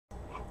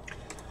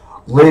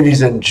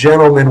Ladies and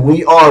gentlemen,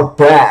 we are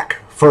back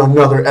for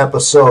another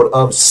episode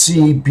of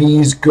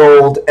CB's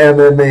Gold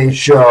MMA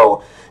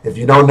Show. If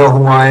you don't know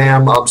who I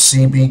am, I'm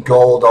CB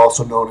Gold,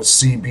 also known as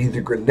CB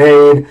the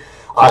Grenade.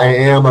 I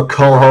am a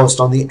co-host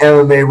on the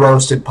MMA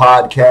Roasted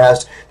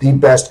podcast, the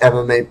best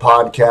MMA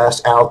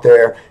podcast out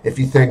there. If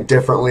you think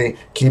differently,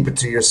 keep it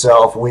to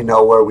yourself. We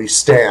know where we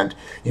stand.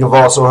 You've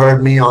also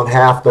heard me on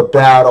Half the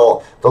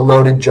Battle, the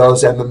Loaded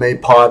Joe's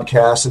MMA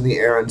podcast, and the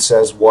Aaron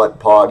Says What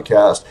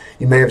podcast.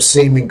 You may have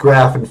seen me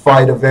graph and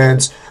fight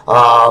events.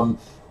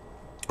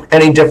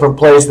 Any different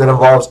place that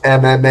involves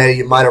MMA,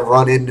 you might have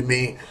run into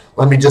me.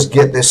 Let me just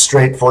get this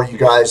straight for you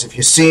guys. If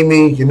you see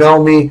me, you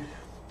know me,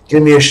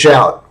 give me a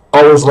shout.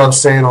 Always love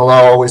saying hello.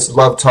 Always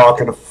love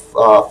talking to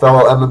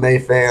fellow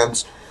MMA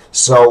fans.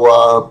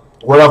 So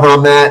wherever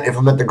I'm at, if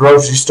I'm at the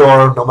grocery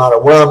store, no matter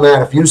where I'm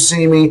at, if you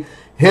see me,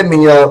 hit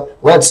me up.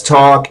 Let's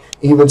talk.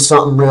 Even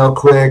something real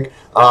quick.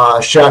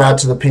 Shout out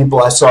to the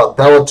people I saw at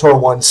Bellator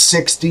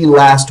 160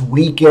 last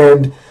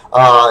weekend,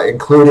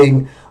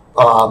 including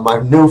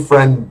my new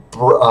friend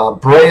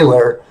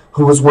Brayler,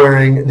 who was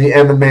wearing the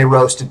MMA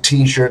Roasted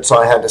t-shirt, so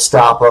I had to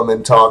stop him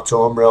and talk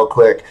to him real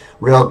quick.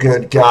 Real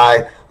good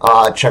guy.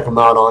 Check him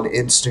out on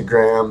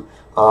Instagram.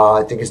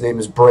 I think his name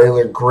is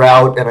Brayler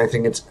Grout, and I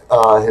think it's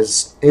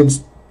his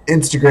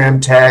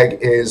Instagram tag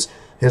is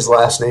his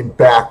last name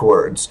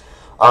backwards.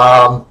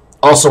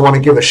 Also want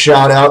to give a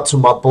shout out to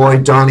my boy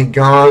Donnie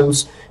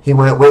Gons. He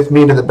went with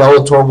me to the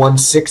Bellator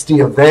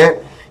 160 event.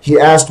 He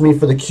asked me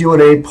for the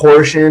Q&A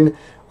portion,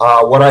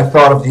 what I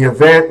thought of the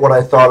event, what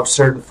I thought of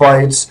certain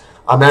fights.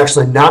 I'm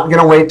actually not going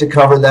to wait to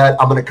cover that.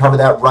 I'm going to cover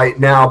that right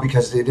now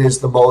because it is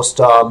the most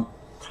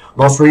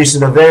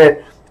recent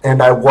event,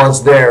 and I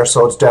was there,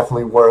 so it's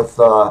definitely worth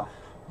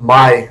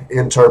my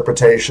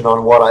interpretation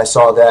on what I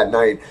saw that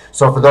night.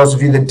 So for those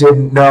of you that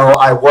didn't know,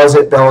 I was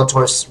at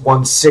Bellator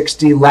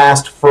 160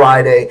 last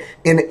Friday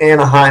in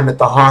Anaheim at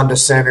the Honda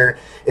Center.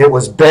 It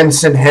was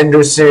Benson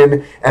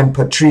Henderson and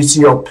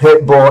Patricio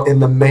Pitbull in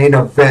the main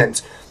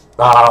event.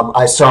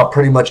 I saw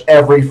pretty much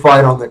every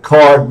fight on the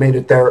card, made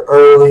it there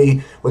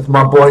early with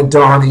my boy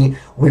Donnie.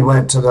 We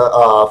went to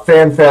the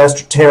Fan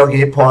Fest,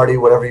 tailgate party,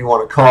 whatever you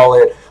want to call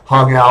it.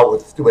 Hung out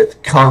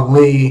with Kung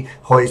Lee,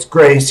 Royce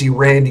Gracie,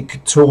 Randy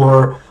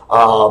Couture,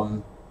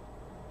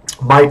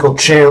 Michael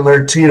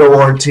Chandler, Tito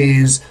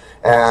Ortiz,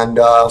 and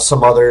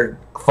some other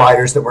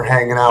fighters that were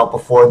hanging out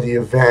before the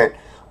event.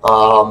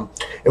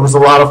 It was a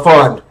lot of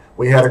fun.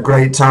 We had a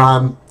great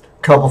time.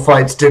 A couple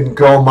fights didn't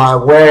go my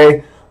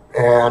way,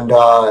 and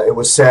it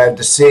was sad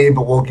to see,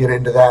 but we'll get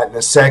into that in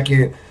a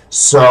second.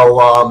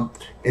 So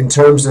in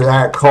terms of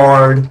that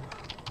card,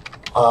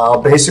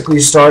 I'll basically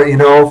start,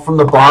 from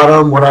the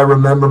bottom, what I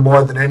remember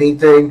more than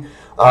anything.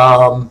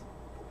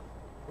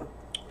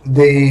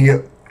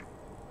 The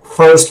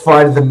first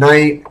fight of the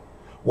night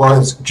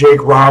was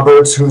Jake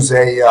Roberts, who's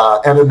a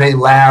MMA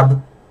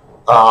Lab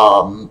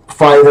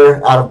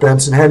fighter out of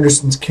Benson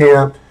Henderson's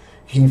camp.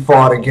 He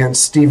fought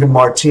against Steven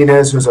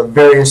Martinez, who's a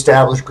very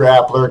established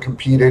grappler,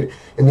 competed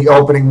in the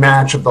opening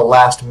match of the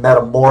last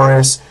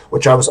Metamoris,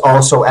 which I was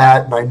also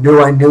at, and I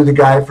knew the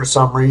guy for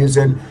some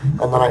reason,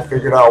 and then I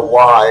figured out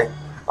why.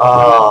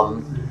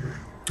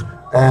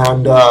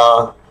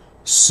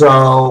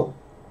 So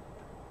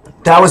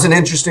that was an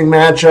interesting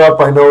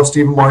matchup. I know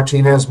Steven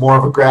Martinez more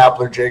of a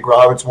grappler, Jake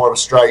Roberts more of a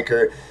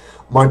striker.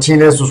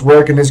 Martinez was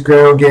working his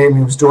ground game.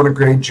 He was doing a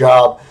great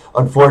job.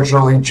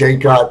 Unfortunately, Jake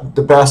got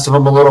the best of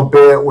him a little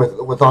bit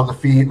with on the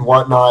feet and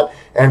whatnot.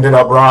 Ended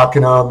up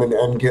rocking him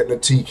and getting a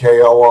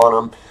TKO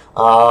on him.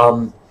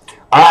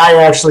 I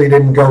actually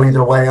didn't go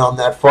either way on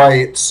that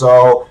fight,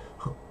 so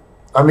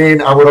I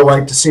would have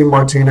liked to see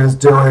Martinez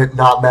do it.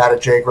 Not mad at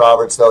Jake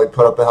Roberts, though. He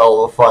put up a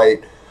hell of a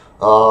fight.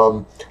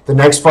 The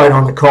next fight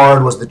on the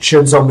card was the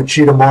Chinzo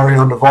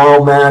Machida-Mario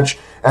Navarro match.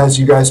 As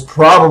you guys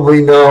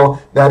probably know,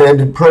 that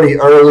ended pretty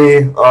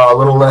early, a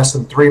little less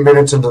than 3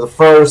 minutes into the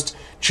first.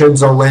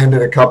 Chinzo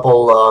landed a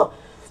couple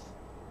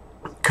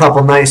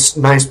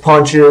nice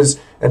punches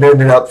and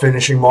ended up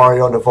finishing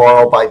Mario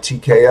Navarro by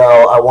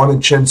TKO. I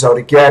wanted Chinzo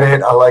to get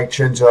it. I like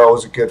Chinzo. It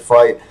was a good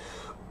fight.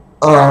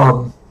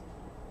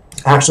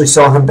 Actually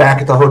saw him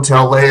back at the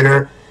hotel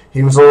later.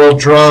 He was a little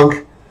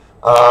drunk.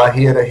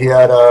 He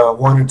had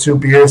one or two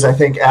beers, I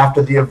think,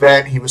 after the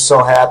event. He was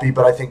so happy,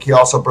 but I think he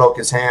also broke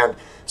his hand.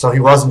 So he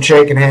wasn't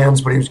shaking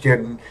hands, but he was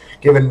giving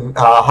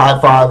high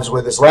fives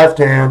with his left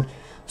hand.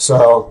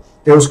 So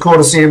it was cool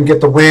to see him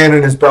get the win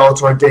in his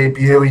Bellator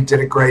debut. He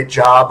did a great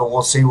job, and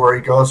we'll see where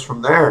he goes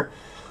from there.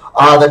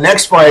 The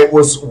next fight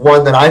was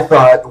one that I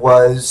thought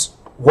was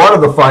one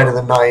of the fight of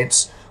the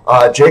nights.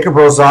 Jacob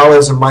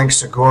Rosales and Mike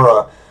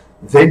Segura.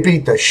 They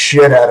beat the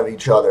shit out of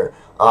each other.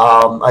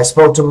 I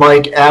spoke to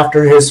Mike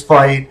after his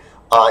fight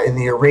in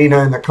the arena,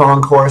 in the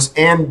concourse,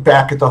 and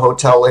back at the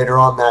hotel later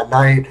on that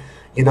night.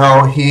 He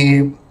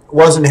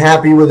wasn't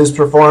happy with his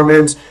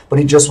performance, but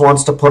he just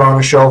wants to put on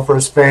a show for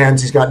his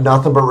fans. He's got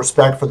nothing but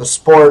respect for the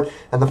sport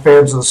and the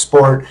fans of the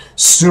sport.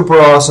 Super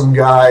awesome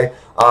guy.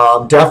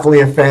 Definitely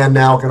a fan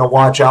now. Going to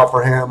watch out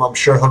for him. I'm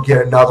sure he'll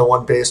get another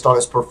one based on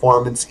his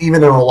performance,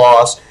 even in a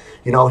loss.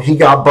 he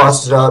got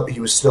busted up. He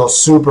was still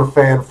super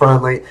fan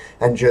friendly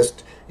and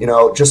just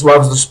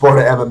loves the sport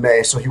of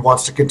MMA. So he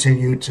wants to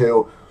continue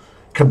to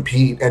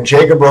compete. And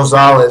Jacob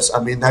Rosales,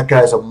 I mean, that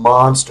guy's a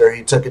monster.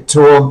 He took it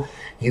to him.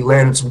 He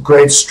landed some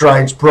great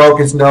strikes, broke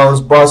his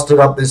nose, busted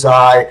up his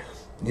eye.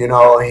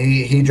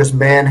 He just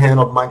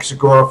manhandled Mike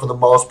Segura for the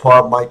most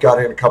part. Mike got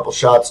in a couple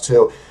shots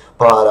too,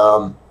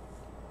 but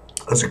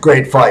it was a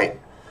great fight.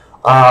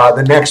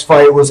 The next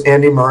fight was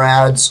Andy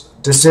Murad's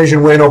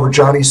decision win over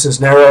Johnny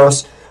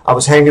Cisneros. I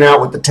was hanging out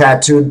with the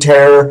Tattooed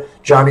Terror,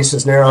 Johnny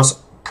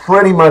Cisneros,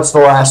 pretty much the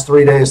last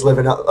 3 days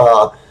leading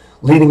up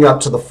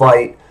to the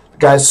fight. The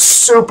guy's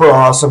super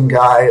awesome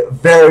guy,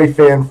 very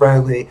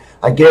fan-friendly.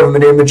 I gave him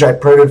an image I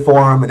printed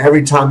for him, and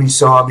every time he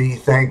saw me, he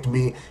thanked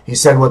me. He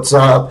said, "What's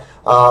up?"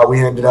 We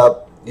ended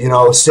up,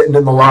 sitting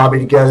in the lobby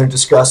together,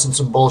 discussing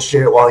some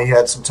bullshit while he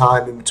had some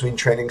time in between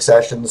training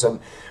sessions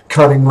and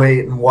cutting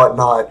weight and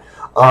whatnot.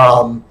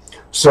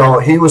 So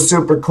he was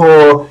super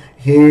cool.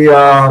 He,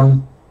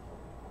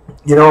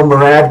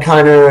 Murad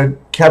kind of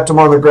kept him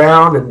on the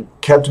ground and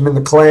kept him in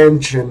the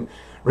clinch, and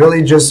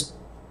really just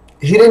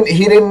he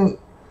didn't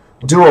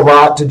do a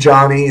lot to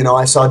Johnny.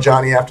 I saw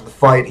Johnny after the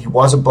fight. He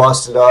wasn't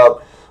busted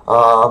up.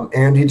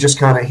 And he just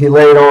he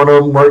laid on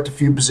him, worked a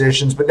few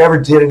positions, but never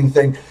did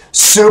anything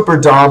super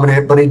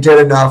dominant, but he did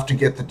enough to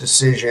get the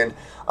decision.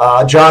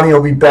 Johnny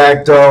will be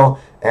back, though,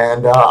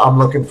 and I'm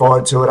looking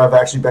forward to it. I've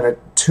actually been at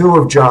 2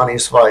 of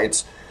Johnny's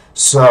fights,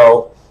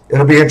 so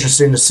it'll be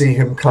interesting to see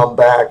him come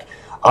back.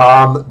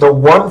 The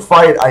one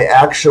fight I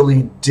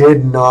actually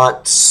did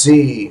not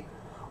see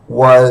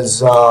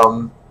was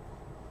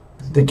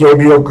the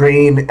Gabriel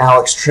Green,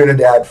 Alex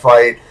Trinidad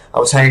fight. I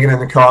was hanging in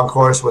the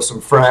concourse with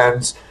some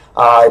friends.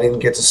 I didn't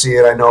get to see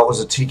it. I know it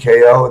was a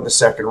TKO in the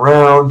second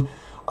round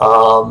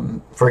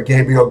for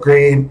Gabriel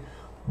Green,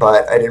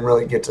 but I didn't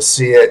really get to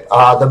see it.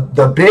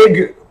 The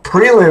big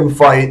prelim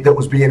fight that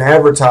was being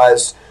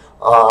advertised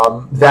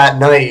that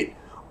night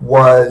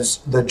was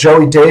the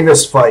Joey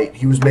Davis fight.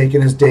 He was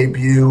making his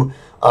debut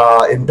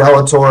in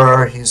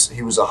Bellator.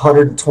 He was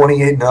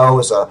 128-0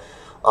 as a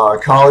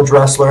college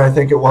wrestler, I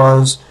think it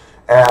was,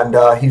 and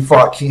he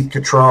fought Keith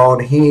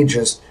Catrone.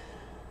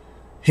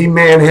 He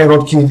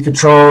manhandled Keith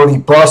Catrone. He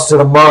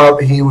busted him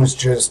up. He was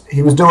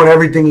doing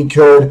everything he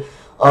could.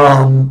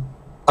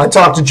 I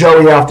talked to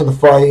Joey after the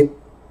fight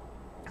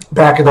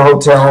back at the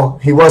hotel.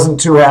 He wasn't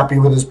too happy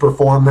with his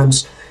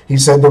performance. He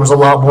said there was a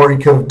lot more he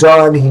could have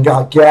done. He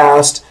got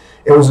gassed.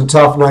 It was a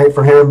tough night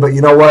for him, but you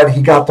know what?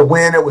 He got the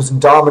win. It was in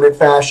dominant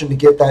fashion to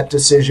get that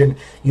decision,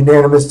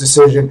 unanimous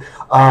decision.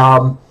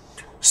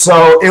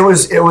 So it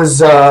was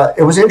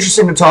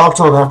interesting to talk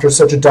to him after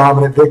such a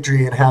dominant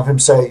victory and have him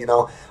say,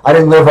 I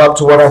didn't live up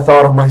to what I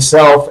thought of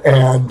myself,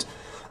 and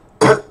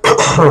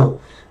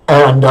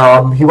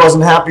he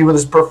wasn't happy with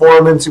his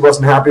performance. He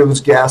wasn't happy with his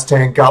gas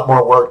tank. Got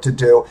more work to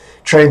do.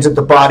 Trains at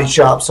the body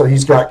shop, so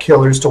he's got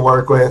killers to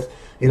work with.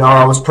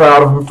 I was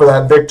proud of him for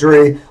that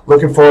victory.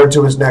 Looking forward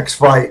to his next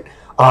fight.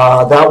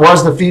 That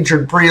was the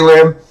featured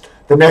prelim.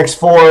 The next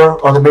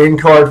 4 are the main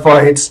card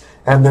fights,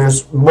 and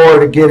there's more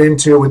to get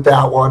into with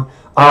that one.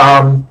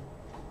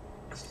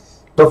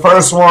 The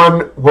first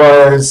one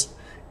was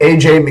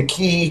AJ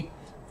McKee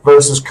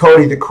versus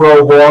Cody the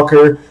Crow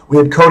Walker. We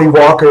had Cody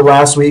Walker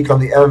last week on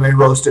the MMA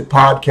Roasted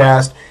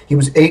podcast. He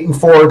was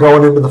 8-4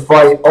 going into the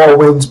fight, all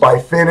wins by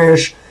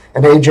finish.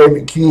 And AJ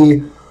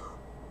McKee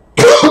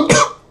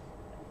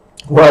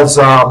was,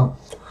 I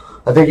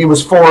think he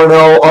was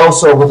 4-0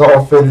 also with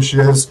all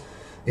finishes.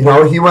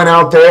 He went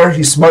out there,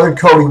 he smothered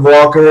Cody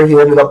Walker. He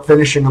ended up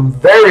finishing him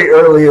very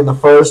early in the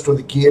first with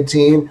a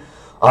guillotine.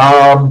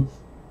 Kind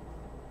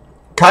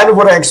of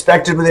what I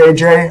expected with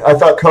AJ. I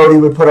thought Cody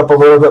would put up a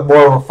little bit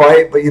more of a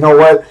fight, but you know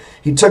what?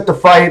 He took the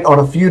fight on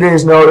a few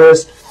days'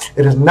 notice.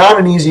 It is not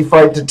an easy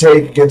fight to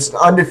take against an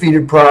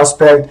undefeated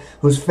prospect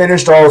who's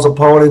finished all his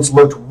opponents,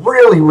 looked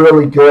really,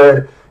 really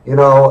good,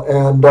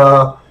 and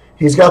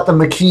he's got the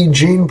McKee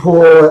gene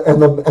pool and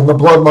the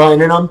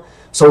bloodline in him.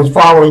 So he's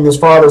following his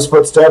father's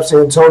footsteps,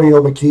 Antonio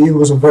McKee, who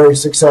was a very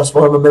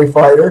successful MMA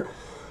fighter.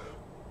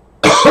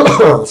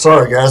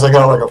 Sorry, guys, I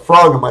got like a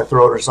frog in my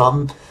throat or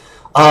something.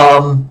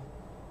 But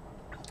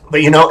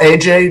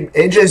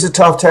AJ's a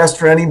tough test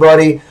for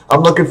anybody.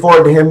 I'm looking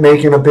forward to him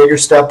making a bigger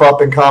step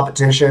up in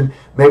competition,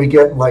 maybe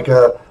getting like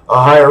a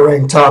higher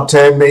ranked top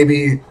 10,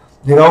 maybe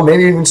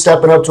even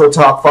stepping up to a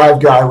top 5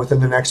 guy within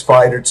the next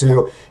fight or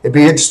two. It'd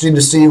be interesting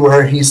to see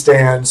where he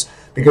stands,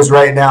 because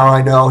right now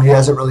I know he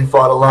hasn't really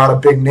fought a lot of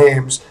big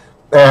names,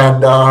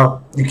 and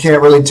you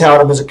can't really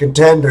tout him as a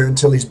contender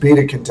until he's beat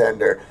a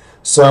contender.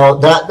 So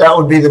that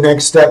would be the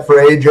next step for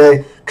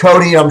AJ.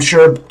 Cody, I'm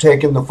sure,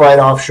 taking the fight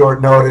off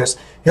short notice.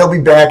 He'll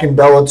be back in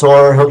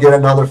Bellator. He'll get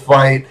another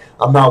fight.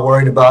 I'm not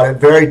worried about it.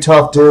 Very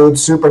tough dude,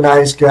 super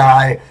nice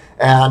guy,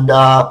 and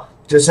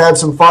just had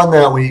some fun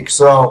that week.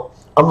 So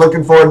I'm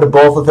looking forward to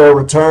both of their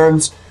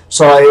returns.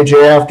 Saw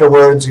AJ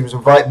afterwards. He was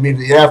inviting me to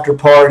the after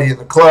party and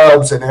the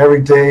clubs and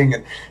everything.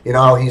 And,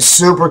 he's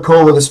super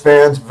cool with his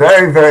fans,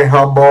 very, very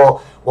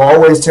humble. Will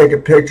always take a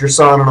picture,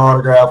 sign an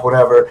autograph,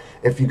 whatever,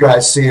 if you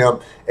guys see him.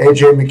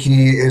 AJ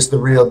McKee is the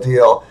real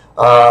deal.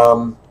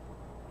 The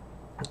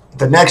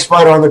next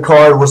fight on the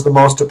card was the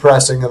most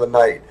depressing of the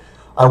night.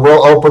 I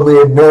will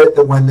openly admit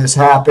that when this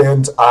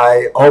happened,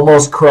 I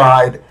almost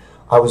cried.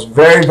 I was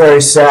very,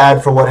 very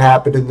sad for what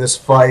happened in this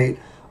fight.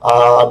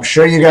 I'm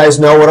sure you guys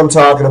know what I'm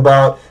talking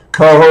about.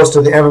 Co-host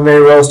of the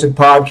MMA Roasted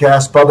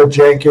podcast, Bubba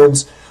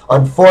Jenkins,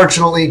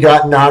 unfortunately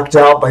got knocked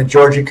out by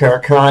Georgi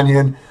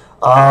Karakhanyan.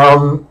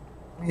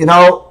 You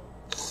know,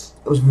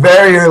 it was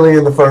very early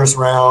in the first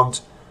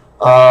round.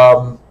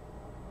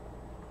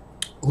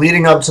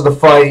 Leading up to the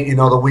fight, you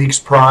know, the weeks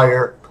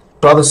prior,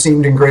 Bubba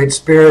seemed in great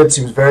spirits.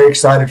 He was very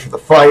excited for the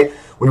fight.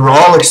 We were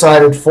all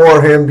excited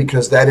for him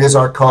because that is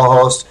our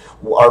co-host,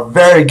 our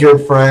very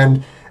good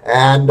friend.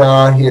 And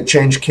he had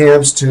changed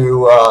camps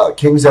to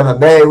King's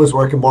MMA, was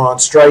working more on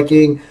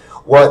striking,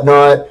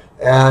 whatnot.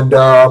 And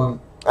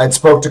I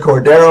spoke to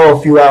Cordero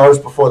a few hours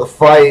before the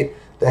fight,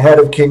 the head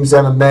of King's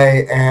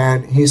MMA,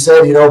 and he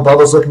said, you know,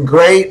 Bubba's looking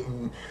great.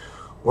 And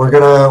we're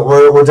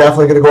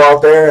definitely gonna go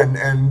out there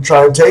and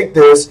try and take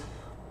this.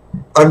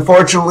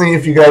 Unfortunately,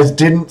 if you guys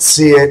didn't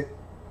see it,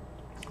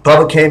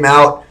 Bubba came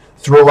out,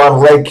 threw a lot of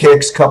leg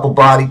kicks, couple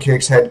body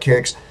kicks, head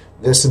kicks,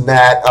 this and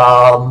that,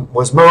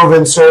 was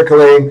moving,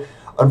 circling.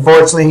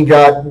 Unfortunately, he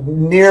got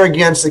near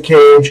against the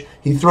cage.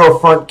 He threw a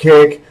front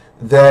kick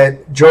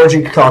that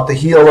Georgi caught the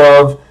heel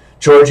of.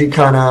 Georgi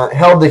kind of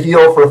held the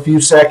heel for a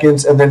few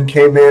seconds and then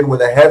came in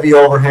with a heavy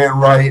overhand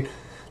right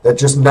that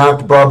just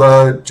knocked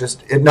Bubba,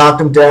 it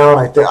knocked him down.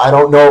 I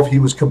don't know if he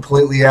was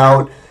completely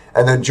out.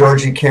 And then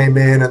Georgi came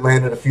in and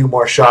landed a few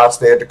more shots.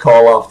 They had to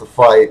call off the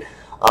fight.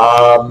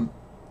 I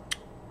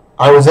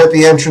was at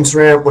the entrance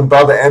ramp when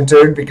Bubba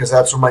entered because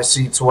that's where my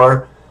seats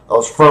were. I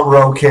was front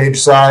row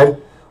cage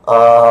side.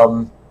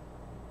 I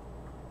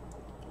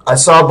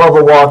saw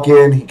Bubba walk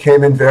in. He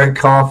came in very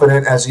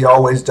confident, as he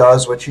always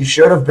does, which he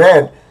should have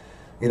been.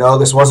 You know,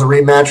 this was a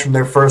rematch from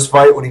their first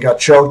fight when he got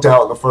choked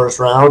out in the first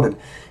round. And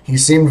he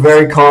seemed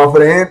very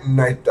confident,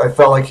 and I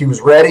felt like he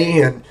was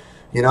ready. And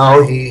you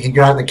know, he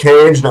got in the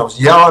cage, and I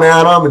was yelling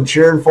at him and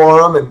cheering for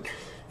him, and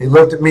he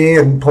looked at me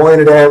and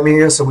pointed at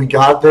me, and so we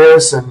got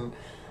this, and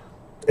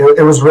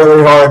it was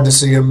really hard to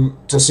see him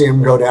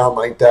go down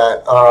like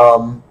that.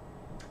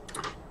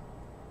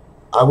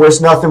 I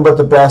wish nothing but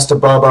the best to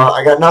Bubba.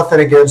 I got nothing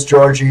against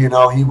Georgi. You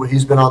know,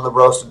 he's been on the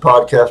Roasted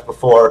podcast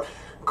before.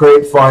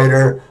 Great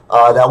fighter.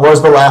 That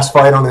was the last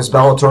fight on his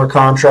Bellator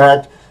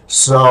contract,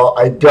 so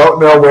I don't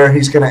know where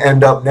he's going to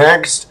end up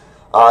next.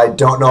 I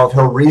don't know if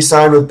he'll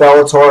re-sign with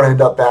Bellator,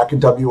 end up back in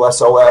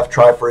WSOF,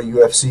 try for a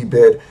UFC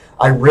bid.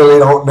 I really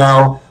don't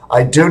know.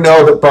 I do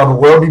know that Bubba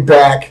will be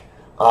back,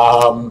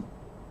 no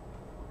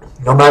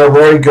matter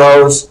where he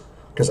goes,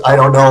 because I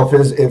don't know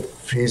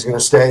if he's going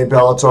to stay in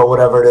Bellator,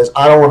 whatever it is.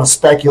 I don't want to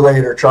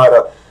speculate or try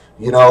to,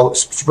 you know,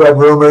 spread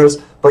rumors,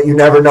 but you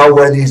never know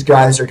where these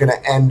guys are going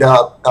to end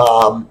up.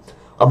 I'm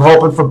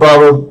hoping for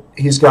Bubba.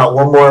 He's got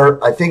one more.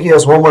 I think he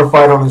has one more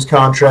fight on his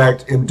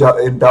contract in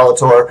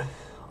Bellator.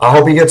 I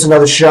hope he gets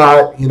another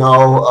shot, you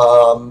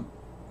know,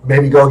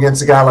 maybe go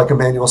against a guy like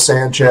Emmanuel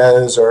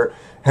Sanchez or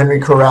Henry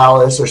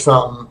Corrales or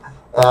something.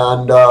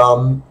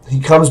 And he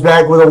comes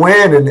back with a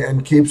win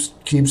and keeps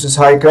his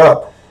hike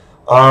up.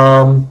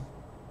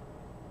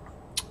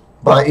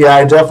 But, yeah,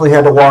 I definitely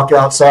had to walk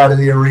outside of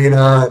the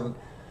arena and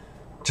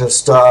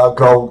just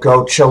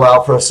go chill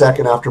out for a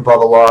second after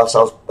Bubba lost.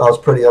 I was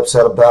pretty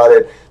upset about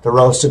it. The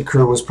Roasted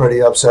crew was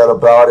pretty upset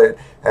about it.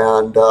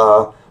 And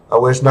I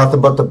wish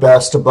nothing but the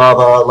best to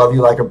Bubba. I love you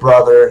like a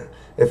brother.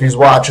 If he's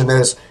watching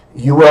this,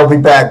 you will be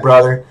back,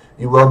 brother.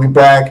 You will be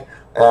back,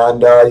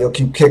 and you'll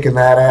keep kicking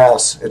that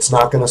ass. It's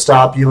not going to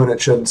stop you, and it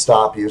shouldn't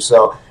stop you.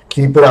 So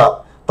keep it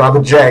up.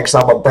 Bubba Jenks,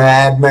 I'm a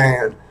bad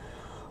man.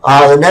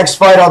 The next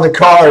fight on the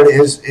card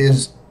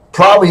is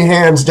probably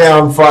hands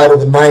down fight of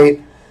the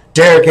night.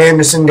 Derek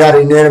Anderson got a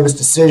unanimous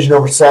decision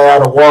over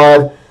Sayad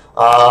Awad.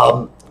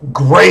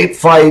 Great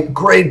fight,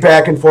 great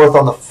back and forth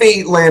on the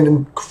feet,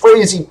 landing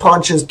crazy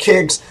punches,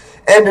 kicks,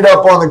 ended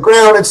up on the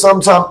ground at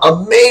some time,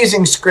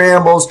 amazing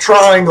scrambles,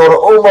 triangle to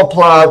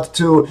omoplata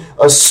to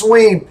a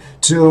sweep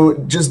to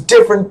just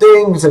different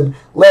things, and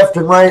left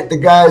and right, the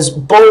guys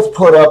both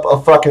put up a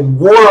fucking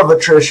war of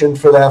attrition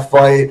for that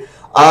fight.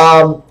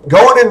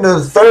 Going into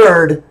the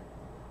third,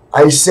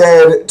 I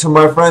said to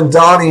my friend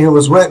Donnie, who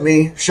was with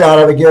me, shout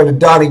out again to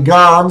Donnie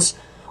Gons,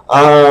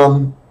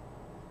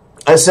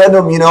 I said to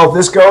him, you know, if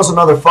this goes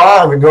another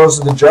 5 and goes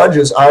to the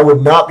judges, I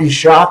would not be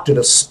shocked at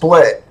a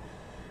split.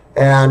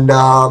 And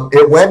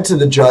it went to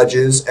the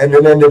judges, and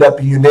it ended up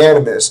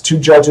unanimous. 2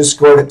 judges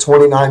scored at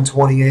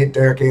 29-28,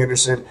 Derek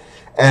Anderson,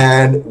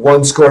 and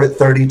 1 scored at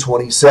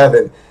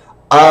 30-27.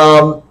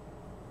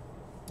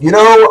 You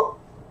know,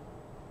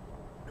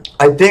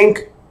 I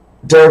think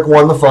Derek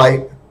won the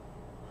fight.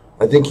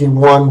 I think he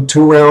won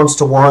 2 rounds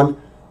to 1.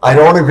 I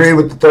don't agree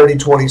with the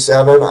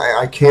 30-27.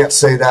 I can't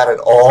say that at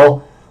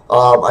all.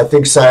 I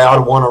think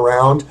Sayad won a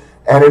round.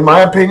 And in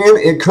my opinion,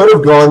 it could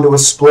have gone to a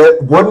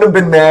split. Wouldn't have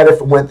been mad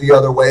if it went the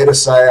other way to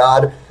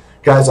Sayad.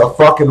 Guy's a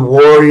fucking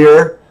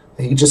warrior.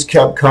 He just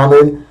kept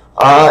coming.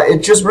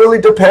 It just really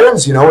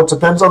depends, you know. It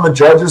depends on the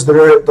judges that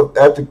are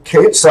at the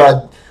cage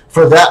side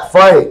for that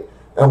fight.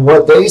 and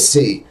what they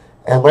see.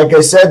 And like I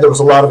said, there was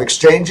a lot of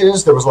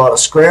exchanges. There was a lot of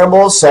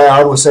scrambles.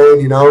 Sayad was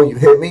saying, you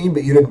hit me,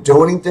 but you didn't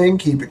do anything.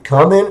 Keep it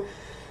coming.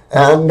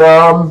 And,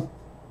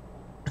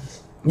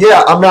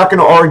 yeah, I'm not going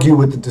to argue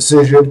with the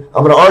decision.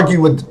 I'm going to argue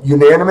with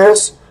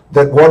unanimous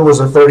that one was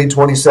a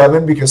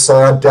 30-27 because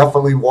Sayad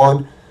definitely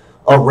won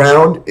a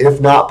round, if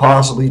not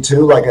possibly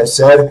two. Like I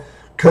said,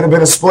 could have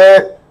been a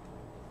split.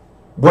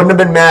 Wouldn't have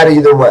been mad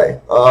either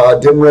way.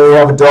 Didn't really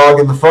have a dog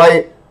in the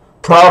fight.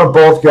 Proud of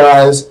both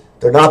guys.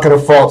 They're not going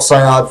to fault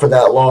Sayad for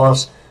that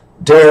loss.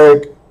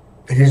 Derek,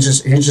 he's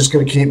just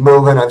going to keep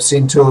moving. I've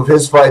seen two of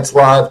his fights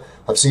live.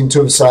 I've seen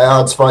two of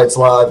Sayad's fights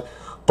live.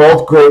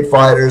 Both great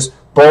fighters.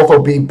 Both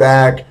will be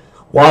back.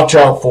 Watch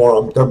out for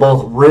them. They're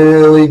both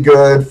really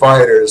good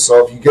fighters.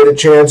 So if you get a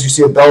chance, you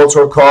see a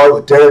Bellator card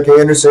with Derek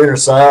Anderson or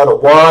Sayad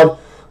Awad,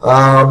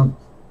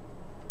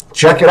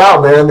 check it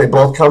out, man. They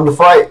both come to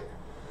fight.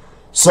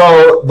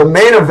 So the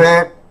main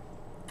event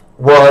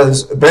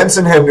was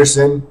Benson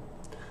Henderson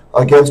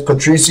against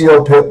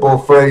Patricio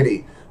Pitbull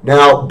Freire.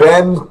 Now,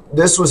 Ben,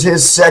 this was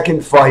his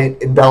second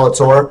fight in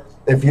Bellator.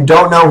 If you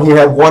don't know, he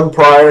had one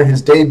prior.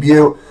 His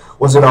debut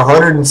was at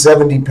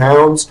 170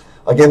 pounds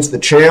against the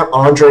champ,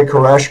 Andrei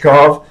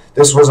Koreshkov.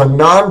 This was a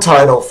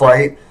non-title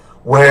fight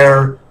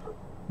where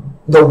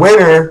the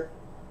winner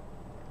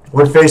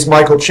would face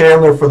Michael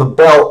Chandler for the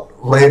belt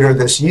later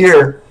this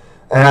year.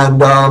 And,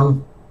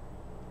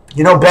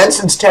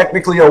 Benson's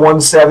technically a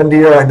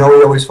 170er. I know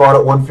he always fought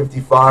at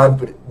 155,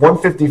 but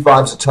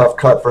 155 is a tough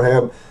cut for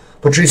him.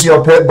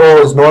 Patricio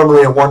Pitbull is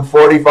normally a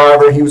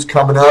 145er. He was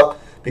coming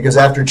up because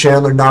after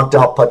Chandler knocked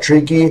out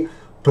Patricky,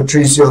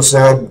 Patricio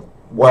said,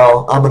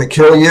 well, I'm going to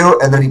kill you,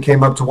 and then he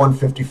came up to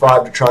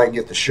 155 to try and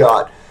get the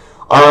shot.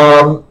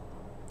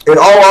 In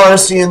all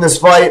honesty, in this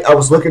fight, I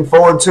was looking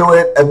forward to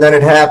it, and then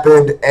it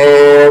happened,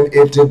 and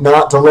it did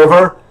not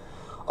deliver.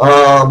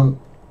 I'm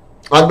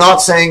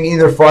not saying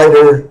either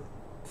fighter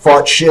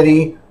fought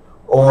shitty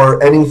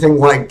or anything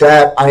like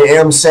that. I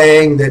am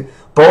saying that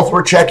both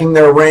were checking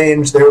their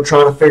range. They were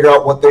trying to figure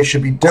out what they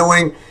should be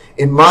doing.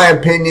 In my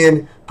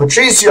opinion,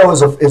 Patricio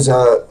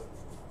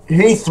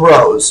he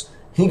throws.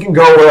 He can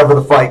go wherever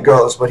the fight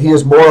goes, but he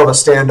is more of a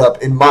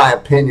stand-up, in my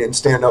opinion,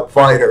 stand-up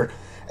fighter.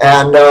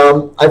 And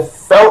I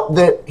felt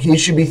that he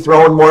should be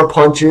throwing more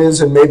punches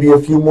and maybe a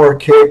few more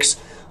kicks,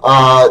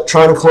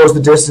 trying to close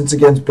the distance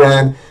against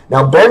Ben.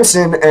 Now,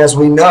 Benson, as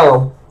we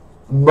know,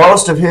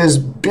 most of his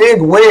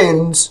big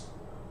wins,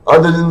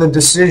 other than the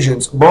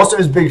decisions, most of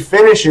his big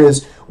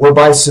finishes were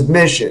by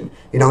submission.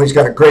 He's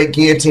got a great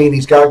guillotine,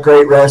 he's got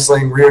great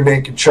wrestling, rear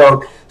naked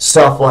choke,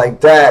 stuff like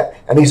that.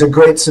 And he's a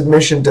great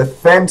submission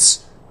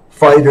defense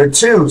fighter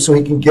too, so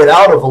he can get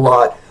out of a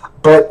lot.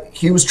 But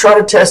he was trying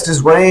to test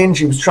his range.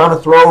 He was trying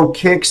to throw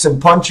kicks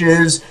and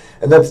punches,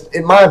 and that's,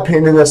 in my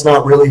opinion, that's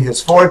not really his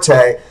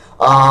forte.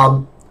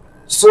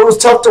 So it was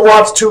tough to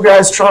watch two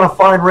guys trying to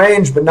find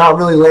range, but not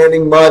really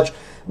landing much.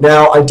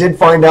 Now, I did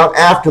find out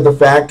after the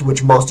fact,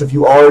 which most of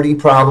you already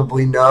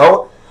probably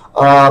know,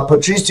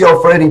 Patricio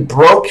Freire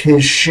broke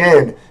his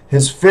shin,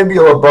 his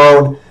fibula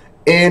bone,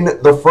 in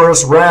the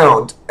first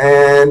round.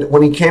 And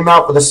when he came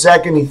out for the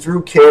second, he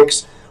threw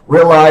kicks,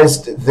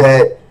 realized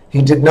that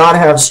he did not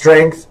have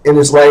strength in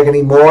his leg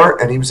anymore,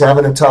 and he was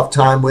having a tough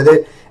time with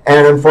it,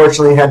 and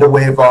unfortunately had to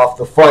wave off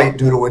the fight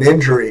due to an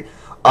injury.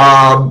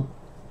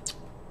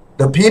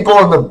 The people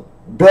in the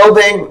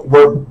building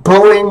were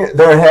booing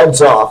their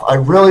heads off. I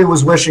really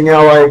was wishing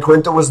Al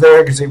Quinta was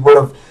there because he would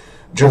have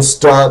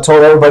just told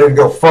everybody to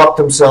go fuck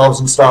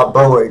themselves and stop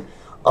booing.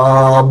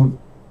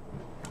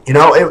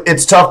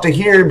 It's tough to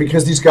hear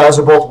because these guys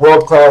are both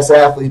world-class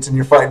athletes and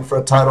you're fighting for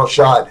a title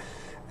shot.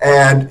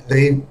 And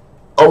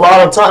a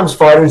lot of times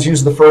fighters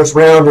use the first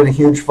round in a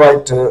huge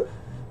fight to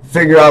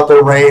figure out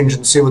their range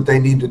and see what they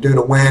need to do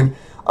to win.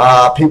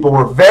 People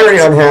were very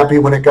unhappy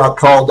when it got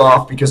called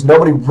off because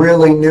nobody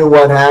really knew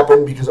what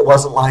happened, because it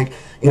wasn't like,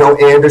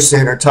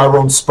 Anderson or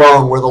Tyrone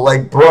Spong where the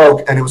leg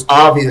broke and it was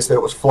obvious that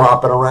it was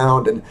flopping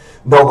around and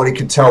nobody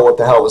could tell what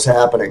the hell was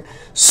happening.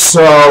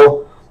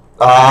 So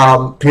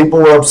people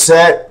were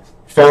upset,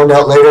 found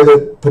out later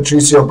that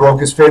Patricio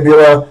broke his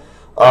fibula,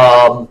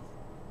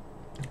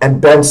 and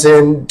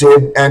Benson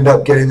did end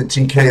up getting the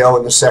TKO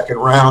in the second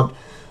round.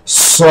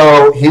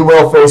 So he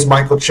will face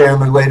Michael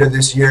Chandler later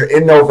this year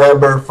in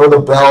November for the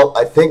belt.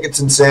 I think it's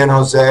in San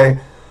Jose.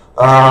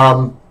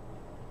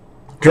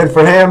 Good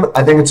for him.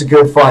 I think it's a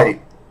good fight.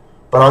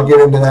 But I'll get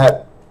into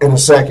that in a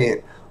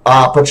second.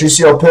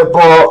 Patricio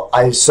Pitbull,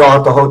 I saw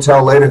at the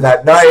hotel later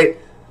that night.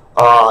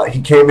 He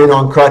came in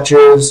on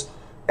crutches,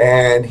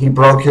 and he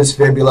broke his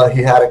fibula.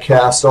 He had a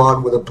cast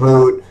on with a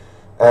boot.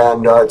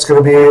 And it's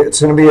gonna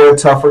be a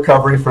tough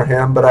recovery for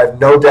him, but I have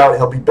no doubt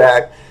he'll be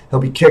back. He'll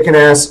be kicking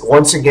ass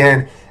once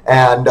again,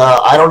 and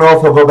I don't know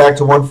if he'll go back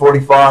to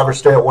 145 or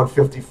stay at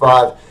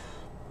 155.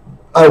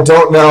 I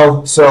don't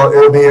know, so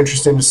it'll be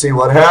interesting to see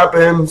what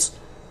happens.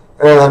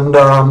 And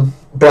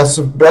best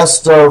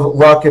of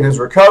luck in his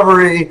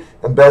recovery,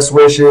 and best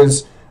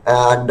wishes.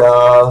 And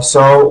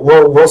so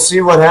we'll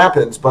see what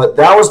happens. But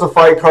that was the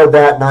fight card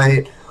that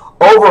night.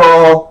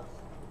 Overall,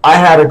 I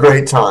had a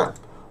great time.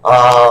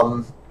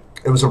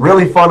 It was a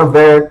really fun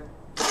event.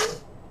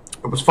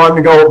 It was fun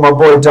to go with my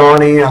boy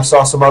Donnie. I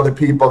saw some other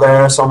people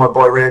there. I saw my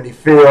boy Randy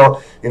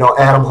Field.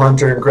 Adam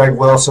Hunter and Greg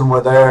Wilson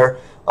were there.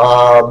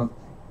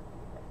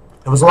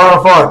 It was a lot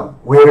of fun.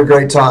 We had a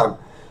great time.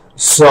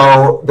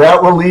 So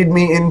that will lead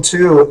me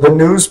into the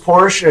news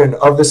portion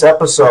of this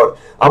episode.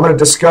 I'm going to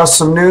discuss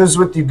some news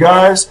with you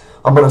guys.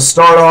 I'm going to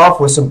start off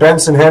with some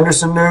Benson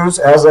Henderson news.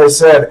 As I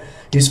said,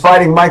 he's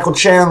fighting Michael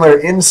Chandler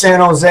in San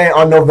Jose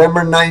on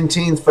November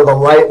 19th for the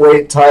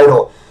lightweight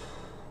title.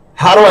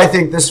 How do I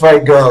think this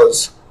fight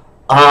goes?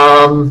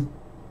 I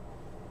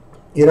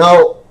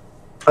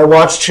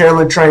watched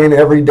Chandler train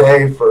every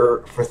day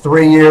for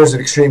 3 years at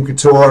Extreme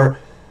Couture.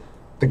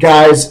 The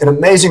guy's an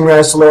amazing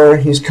wrestler.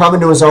 He's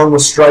coming to his own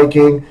with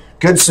striking,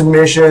 good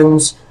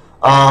submissions.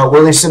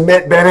 Will he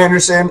submit Ben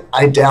Henderson?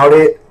 I doubt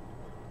it.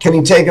 Can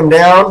he take him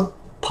down?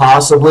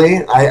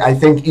 Possibly. I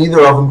think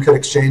either of them could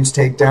exchange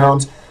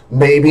takedowns.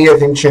 Maybe. I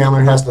think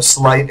Chandler has the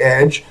slight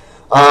edge.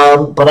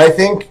 But I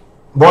think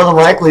more than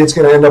likely it's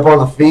going to end up on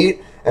the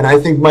feet. And I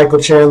think Michael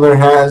Chandler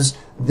has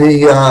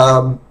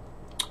the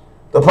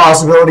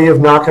possibility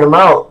of knocking him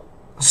out.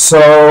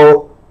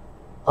 So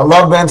I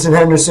love Benson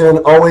Henderson,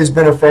 always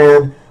been a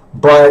fan,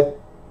 but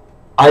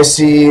I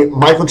see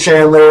Michael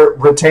Chandler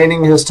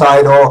retaining his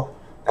title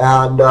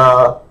and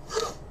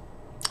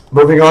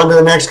moving on to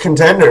the next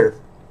contender.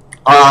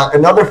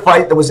 Another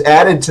fight that was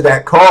added to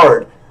that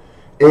card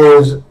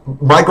is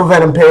Michael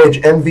Venom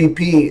Page,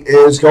 MVP,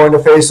 is going to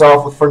face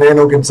off with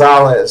Fernando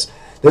Gonzalez.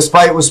 This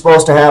fight was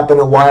supposed to happen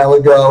a while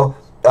ago.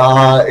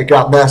 It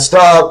got messed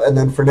up, and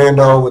then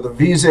Fernando with the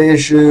visa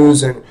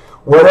issues and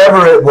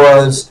whatever it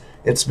was,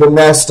 it's been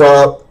messed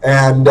up,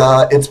 and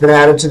it's been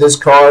added to this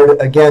card.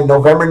 Again,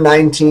 November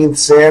 19th,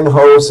 San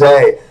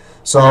Jose.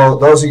 So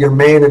those are your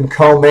main and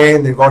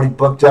co-main. They've already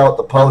booked out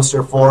the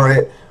poster for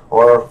it,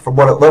 or from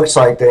what it looks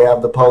like, they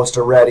have the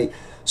poster ready.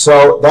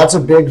 So that's a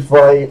big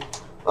fight.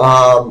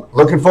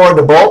 Looking forward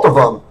to both of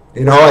them.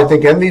 I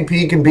think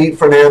MVP can beat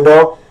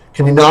Fernando.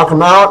 Can he knock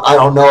him out? I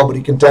don't know, but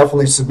he can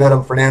definitely submit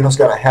him. Fernando's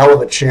got a hell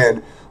of a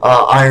chin,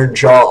 iron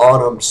jaw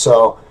on him,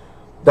 so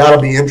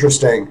that'll be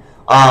interesting.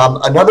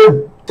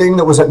 Another thing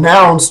that was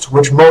announced,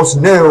 which most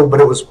knew,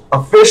 but it was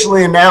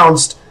officially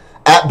announced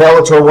at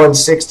Bellator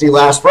 160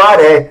 last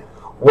Friday,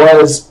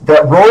 was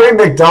that Rory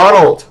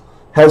McDonald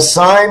has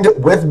signed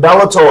with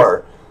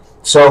Bellator.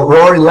 So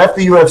Rory left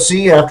the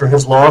UFC after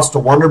his loss to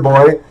Wonder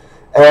Boy,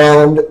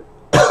 and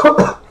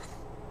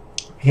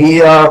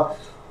he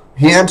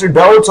entered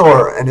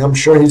Bellator, and I'm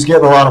sure he's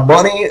getting a lot of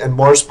money and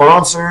more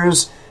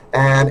sponsors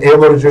and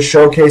able to just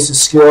showcase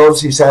his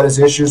skills. He's had his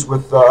issues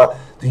with the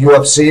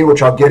UFC,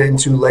 which I'll get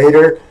into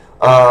later,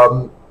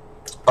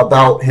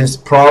 about his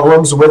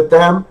problems with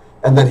them,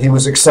 and then he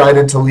was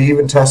excited to leave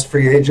and test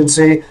free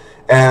agency.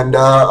 And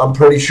I'm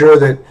pretty sure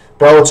that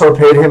Bellator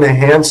paid him a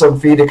handsome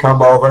fee to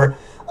come over.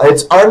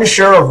 It's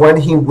unsure of when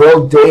he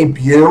will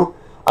debut.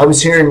 I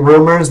was hearing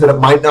rumors that it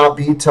might not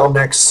be till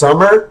next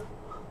summer.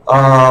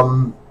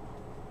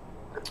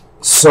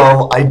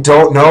 So I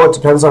don't know. It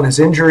depends on his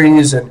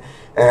injuries and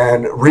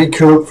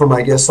recoup from,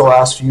 I guess, the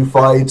last few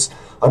fights.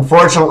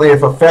 Unfortunately,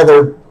 if a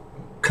feather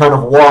kind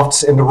of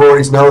wafts into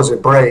Rory's nose,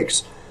 it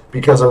breaks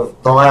because of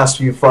the last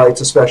few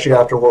fights, especially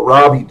after what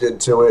Robbie did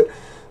to it.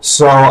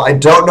 So I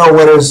don't know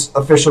when his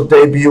official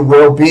debut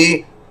will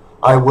be.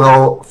 I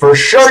will for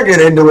sure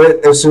get into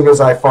it as soon as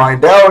I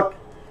find out.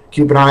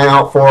 Keep an eye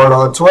out for it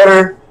on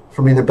Twitter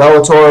from either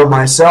Bellator or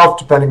myself,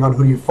 depending on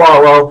who you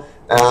follow.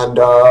 And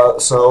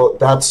so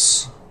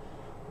that's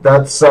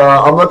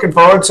I'm looking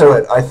forward to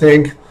it.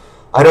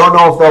 I don't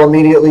know if they'll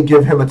immediately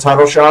give him a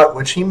title shot,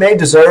 which he may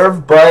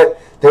deserve, but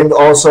then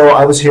also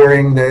I was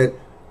hearing that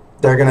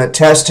they're going to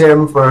test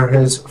him for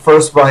his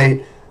first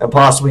fight and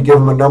possibly give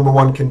him a number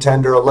one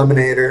contender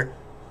eliminator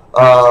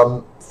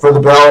for the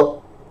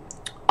belt.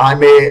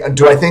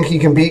 Do I think he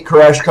can beat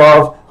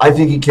Koreshkov? I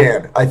think he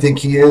can. I think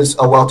he is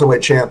a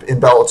welterweight champ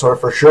in Bellator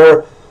for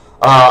sure.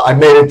 I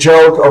made a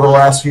joke over the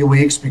last few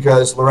weeks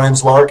because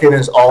Lorenz Larkin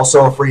is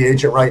also a free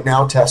agent right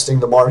now testing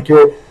the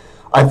market.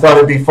 I thought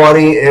it'd be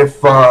funny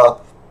if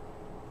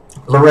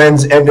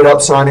Lorenz ended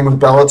up signing with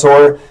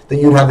Bellator, that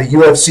you'd have a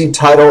UFC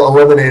title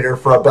eliminator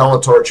for a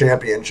Bellator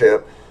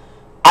championship.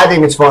 I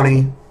think it's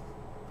funny.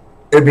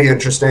 It'd be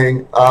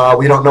interesting.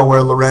 We don't know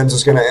where Lorenz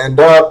is going to end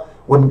up.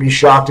 Wouldn't be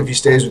shocked if he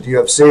stays with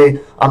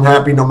UFC. I'm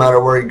happy no matter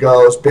where he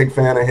goes. Big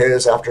fan of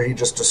his after he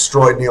just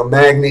destroyed Neil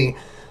Magny.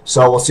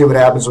 So we'll see what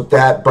happens with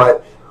that.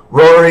 But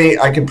Rory,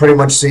 I can pretty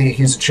much see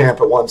he's a champ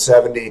at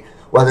 170,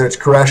 whether it's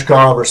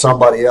Koreshkov or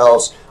somebody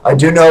else. I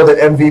do know that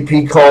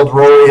MVP called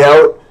Rory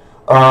out.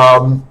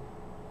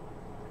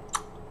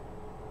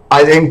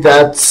 I think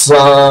that's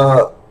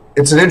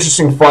it's an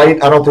interesting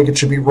fight. I don't think it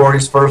should be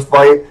Rory's first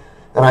fight.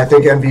 And I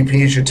think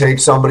MVP should take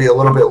somebody a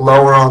little bit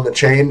lower on the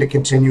chain to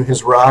continue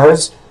his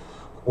rise,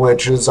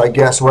 which is, I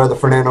guess, where the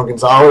Fernando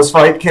Gonzalez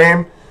fight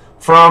came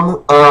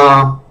from.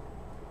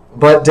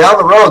 But down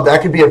the road,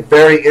 that could be a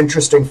very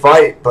interesting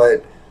fight.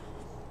 But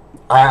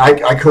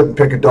I couldn't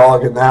pick a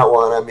dog in that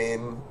one. I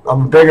mean,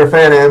 I'm a bigger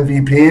fan of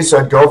MVP, so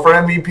I'd go for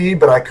MVP,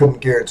 but I couldn't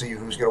guarantee you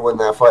who's going to win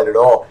that fight at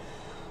all.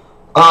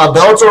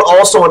 Bellator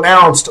also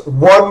announced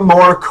one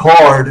more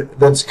card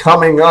that's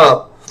coming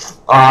up.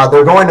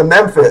 They're going to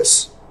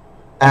Memphis,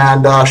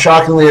 and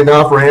shockingly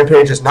enough,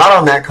 Rampage is not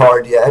on that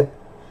card yet.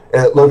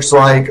 It looks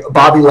like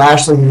Bobby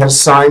Lashley has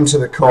signed to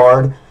the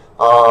card.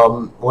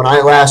 When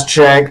I last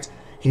checked,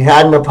 he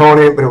had an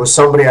opponent, but it was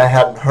somebody I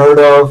hadn't heard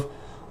of,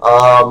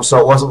 so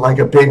it wasn't like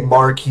a big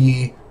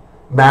marquee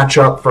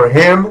matchup for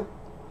him.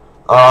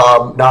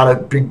 Not a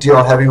big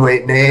deal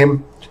heavyweight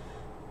name.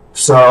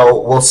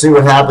 So we'll see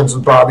what happens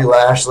with Bobby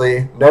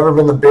Lashley. Never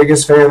been the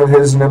biggest fan of his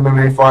as an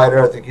MMA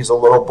fighter. I think he's a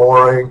little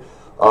boring.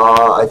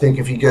 I think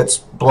if he gets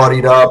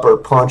bloodied up or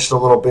punched a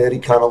little bit, he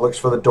kind of looks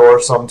for the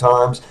door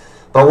sometimes.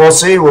 But we'll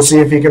see. We'll see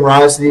if he can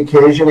rise to the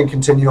occasion and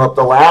continue up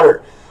the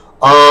ladder.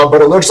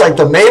 But it looks like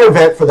the main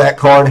event for that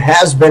card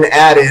has been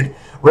added.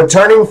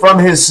 Returning from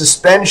his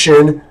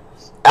suspension,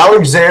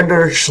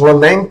 Alexander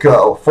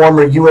Shlemenko,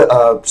 former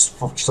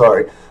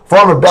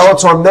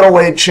Bellator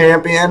middleweight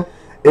champion,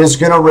 is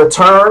going to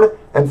return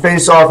and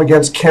face off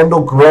against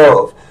Kendall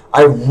Grove.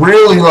 I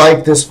really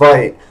like this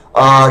fight.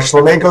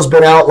 Shlemenko's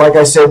been out, like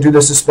I said, due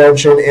to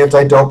suspension,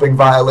 anti-doping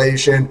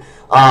violation.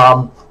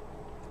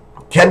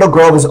 Kendall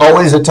Grove is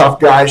always a tough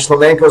guy.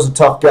 Shlemenko's a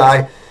tough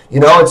guy. You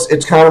know,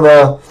 it's kind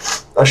of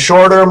a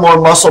shorter, more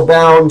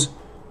muscle-bound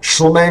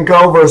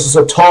Shlemenko versus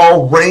a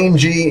tall,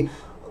 rangy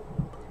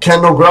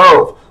Kendall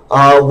Grove.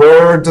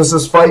 Where does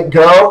this fight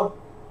go?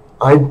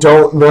 I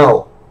don't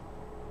know.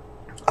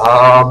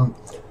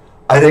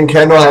 I think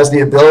Kendall has the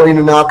ability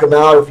to knock him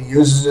out if he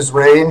uses his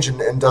range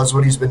and does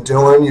what he's been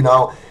doing. You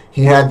know,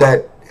 he had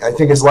that, I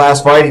think his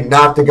last fight, he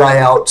knocked the guy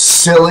out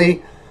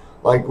silly,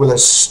 like with a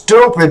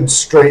stupid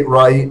straight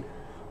right.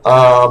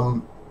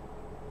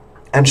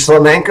 And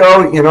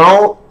Shlemenko, you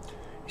know,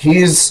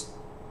 he's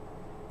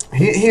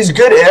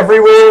good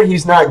everywhere.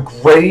 He's not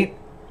great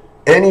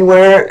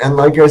anywhere. And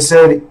like I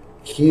said,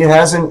 he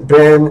hasn't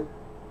been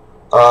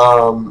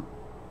in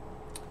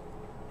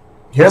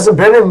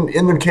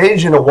the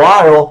cage in a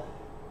while.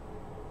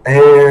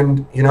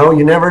 And, you know,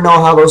 you never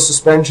know how those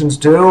suspensions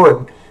do.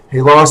 And he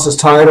lost his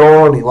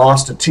title and he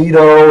lost to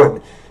Tito.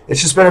 And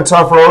it's just been a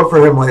tough road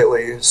for him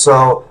lately.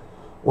 So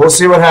we'll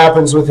see what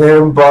happens with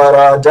him.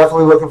 But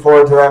definitely looking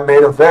forward to that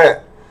main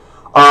event.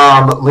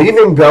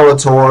 Leaving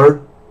Bellator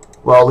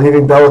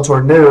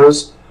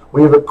news,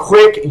 we have a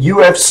quick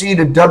UFC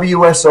to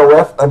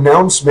WSOF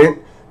announcement.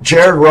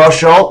 Jared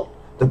Rosholt,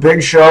 the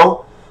Big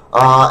Show,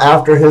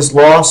 after his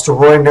loss to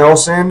Roy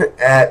Nelson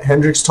at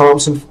Hendricks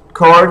Thompson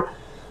card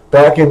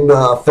back in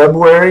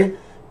February,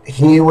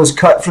 he was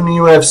cut from the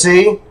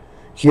UFC.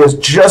 He has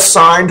just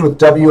signed with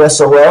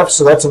WSOF,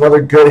 so that's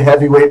another good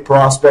heavyweight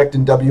prospect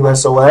in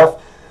WSOF.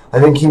 I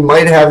think he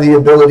might have the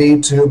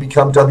ability to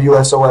become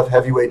WSOF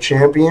heavyweight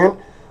champion.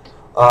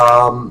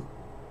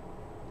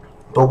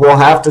 But we'll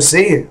have to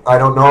see. I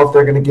don't know if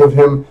they're going to give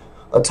him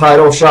a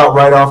title shot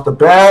right off the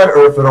bat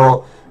or if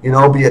it'll, you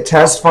know, be a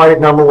test fight,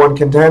 #1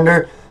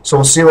 contender. So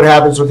we'll see what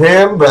happens with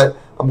him, but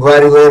I'm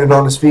glad he landed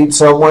on his feet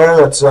somewhere.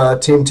 That's a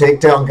Team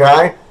Takedown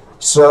guy.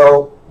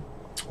 So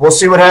we'll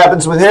see what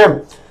happens with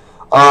him.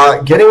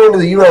 Getting into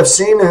the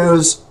UFC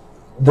news,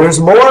 there's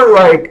more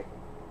like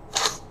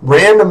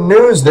random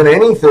news than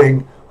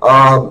anything.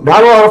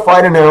 Not a lot of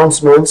fight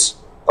announcements.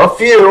 A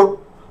few,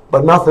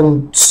 but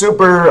nothing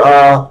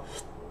super,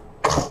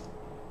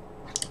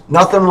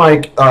 nothing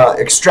like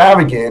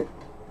extravagant.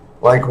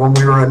 Like when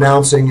we were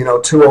announcing, you know,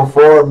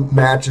 204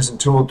 matches and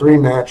 203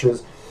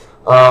 matches.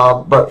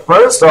 But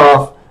first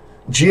off,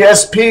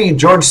 GSP,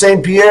 George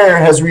St. Pierre,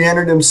 has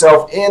re-entered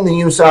himself in the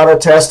USADA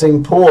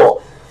testing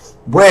pool,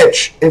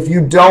 which, if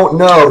you don't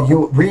know,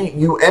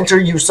 you enter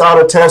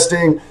USADA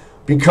testing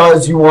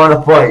because you want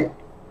to fight.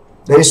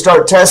 They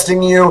start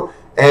testing you,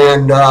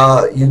 and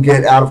you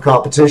get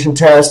out-of-competition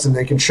tests, and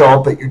they can show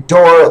up at your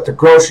door, at the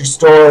grocery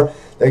store.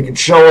 They can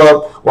show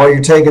up while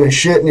you're taking a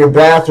shit in your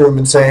bathroom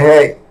and say,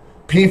 hey,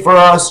 pee for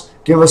us,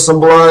 give us some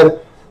blood.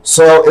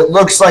 So it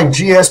looks like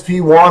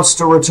GSP wants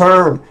to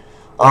return.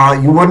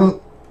 You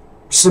wouldn't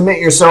submit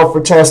yourself for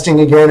testing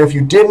again if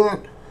you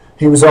didn't.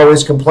 He was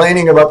always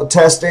complaining about the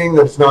testing,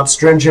 that it's not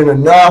stringent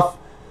enough.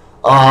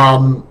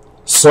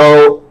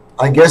 So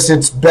I guess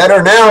it's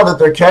better now that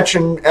they're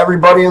catching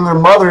everybody and their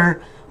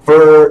mother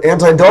for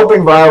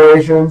anti-doping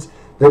violations,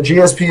 that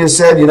GSP has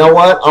said, you know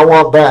what, I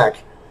want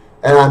back.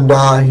 And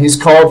he's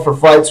called for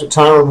fights with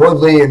Tyron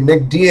Woodley and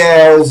Nick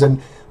Diaz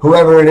and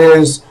whoever it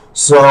is.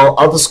 So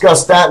I'll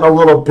discuss that in a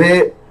little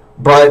bit.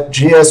 But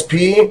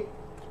GSP,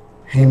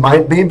 he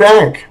might be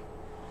back.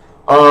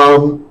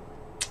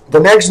 The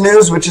next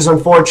news, which is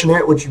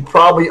unfortunate, which you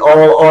probably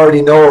all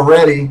already know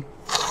already,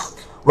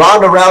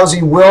 Ronda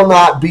Rousey will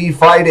not be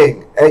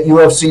fighting at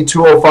UFC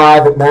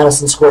 205 at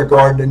Madison Square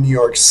Garden in New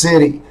York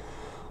City.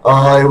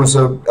 It was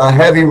a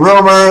heavy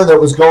rumor that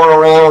was going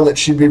around that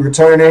she'd be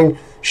returning.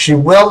 She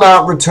will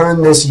not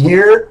return this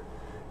year.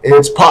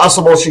 It's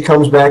possible she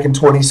comes back in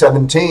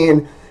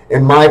 2017.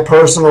 In my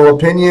personal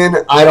opinion,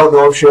 I don't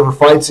know if she ever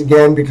fights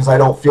again because I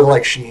don't feel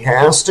like she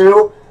has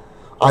to.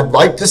 I'd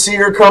like to see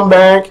her come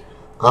back.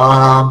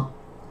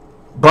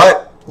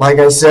 But, like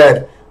I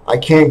said, I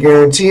can't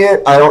guarantee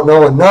it. I don't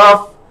know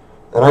enough.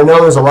 And I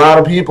know there's a lot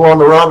of people on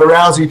the Ronda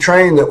Rousey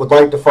train that would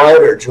like to fight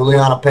her.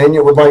 Juliana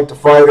Pena would like to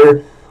fight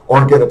her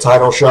or get a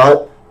title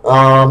shot.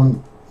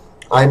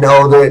 I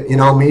know that,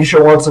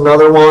 Misha wants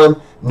another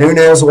one.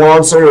 Nunes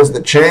wants her as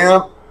the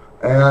champ.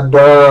 And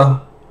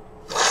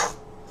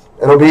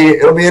it'll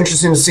be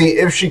interesting to see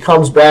if she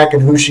comes back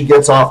and who she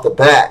gets off the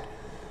bat.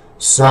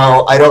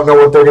 So I don't know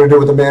what they're going to do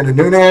with Amanda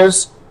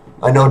Nunes.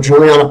 I know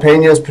Juliana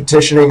Pena is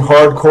petitioning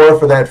hardcore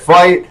for that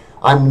fight.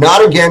 I'm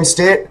not against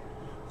it.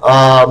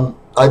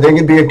 I think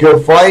it'd be a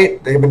good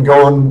fight. They've been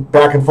going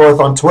back and forth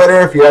on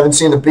Twitter. If you haven't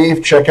seen the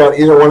beef, check out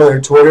either one of their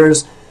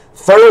Twitters.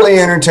 Thoroughly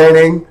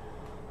entertaining.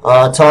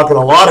 Talking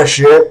a lot of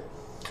shit.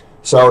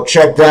 So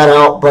check that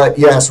out. But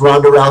yes,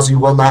 Ronda Rousey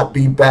will not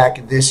be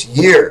back this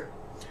year.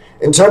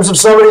 In terms of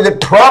somebody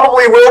that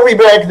probably will be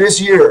back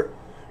this year,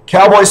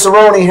 Cowboy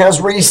Cerrone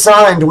has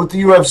re-signed with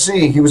the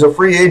UFC. He was a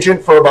free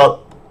agent for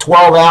about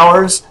 12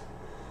 hours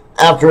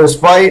after his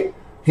fight.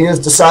 He has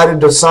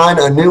decided to sign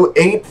a new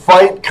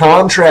 8-fight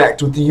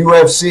contract with the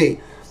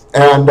UFC.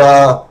 And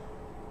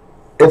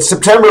it's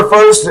September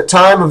 1st at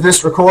time of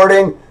this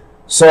recording.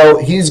 So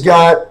he's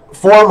got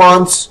 4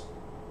 months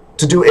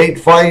to do 8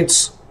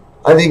 fights.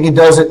 I think he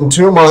does it in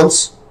 2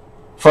 months.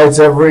 Fights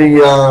every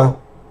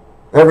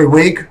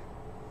week,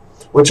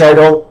 which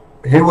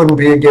he wouldn't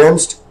be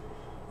against.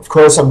 Of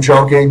course, I'm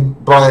joking,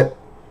 but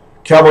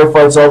Cowboy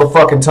fights all the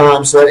fucking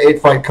time, so that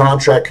 8-fight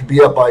contract could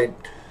be up by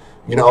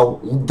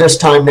this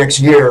time next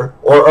year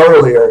or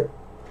earlier.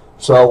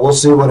 So we'll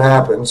see what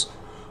happens.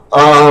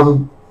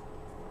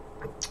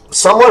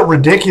 Somewhat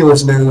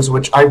ridiculous news,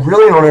 which I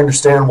really don't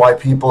understand why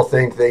people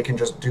think they can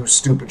just do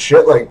stupid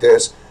shit like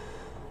this.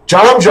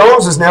 Jon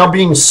Jones is now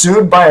being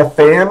sued by a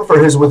fan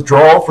for his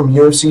withdrawal from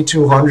UFC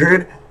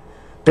 200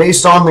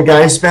 based on the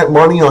guy spent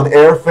money on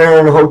airfare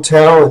and a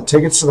hotel and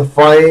tickets to the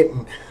fight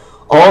and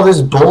all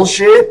this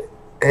bullshit.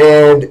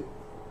 And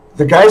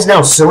the guy's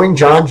now suing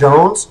Jon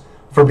Jones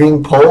for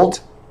being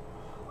pulled.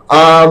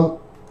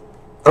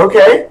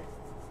 Okay.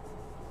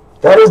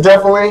 That is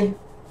definitely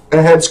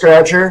a head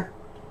scratcher.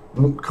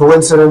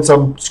 Coincidence,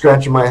 I'm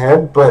scratching my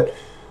head, but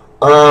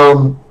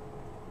I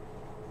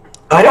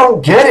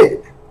don't get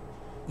it.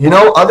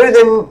 Other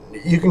than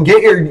you can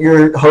get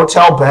your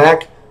hotel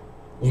back,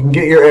 you can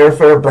get your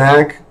airfare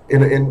back,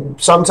 in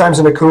sometimes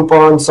in a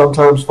coupon,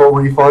 sometimes full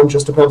refund,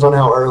 just depends on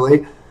how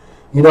early.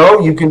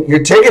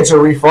 Your tickets are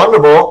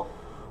refundable.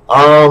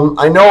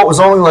 I know it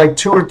was only like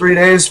 2 or 3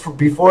 days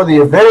before the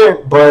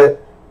event,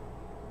 but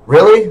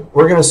really?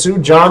 We're going to sue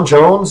Jon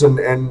Jones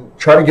and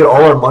try to get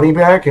all our money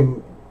back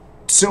and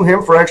sue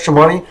him for extra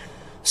money?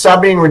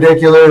 Stop being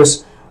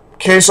ridiculous.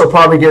 Case will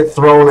probably get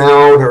thrown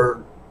out,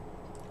 or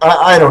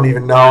I don't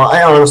even know.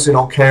 I honestly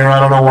don't care. I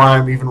don't know why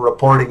I'm even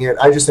reporting it.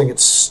 I just think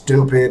it's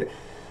stupid.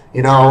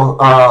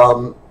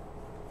 I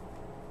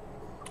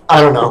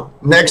don't know.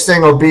 Next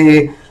thing will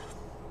be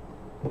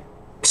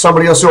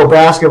somebody will sue a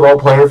basketball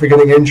player for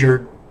getting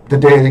injured the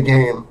day of the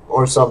game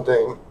or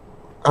something.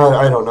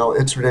 I don't know.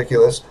 It's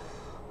ridiculous.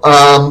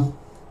 The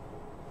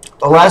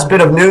last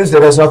bit of news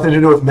that has nothing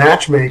to do with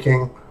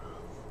matchmaking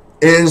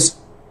is,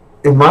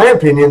 in my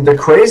opinion, the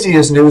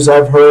craziest news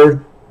I've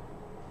heard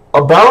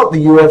about the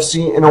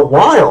UFC in a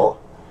while.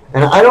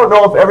 And I don't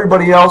know if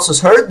everybody else has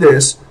heard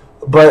this,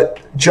 but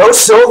Joe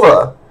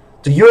Silva,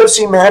 the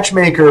UFC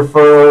matchmaker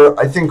for,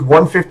 I think,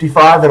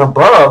 155 and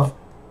above,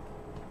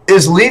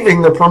 is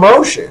leaving the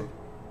promotion.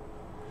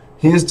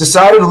 He has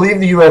decided to leave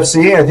the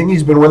UFC. I think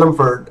he's been with them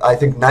for,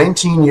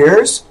 19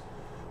 years.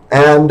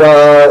 And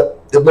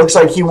it looks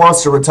like he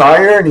wants to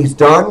retire, and he's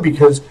done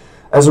because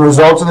as a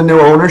result of the new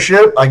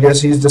ownership, I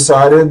guess he's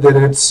decided that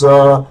it's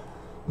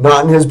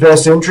not in his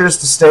best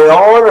interest to stay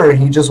on, or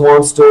he just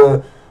wants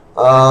to,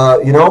 call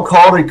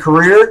it a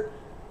career.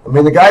 I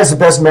mean, the guy's the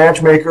best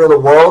matchmaker in the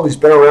world. He's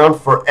been around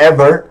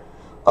forever.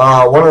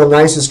 One of the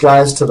nicest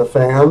guys to the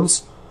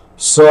fans.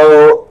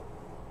 So,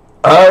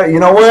 you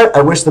know what?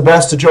 I wish the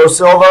best to Joe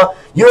Silva.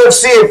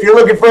 UFC, if you're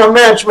looking for a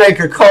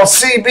matchmaker, call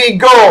CB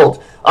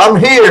Gold. I'm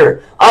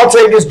here. I'll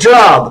take his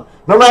job.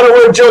 No matter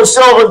where Joe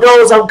Silva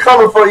goes, I'm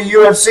coming for you,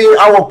 UFC.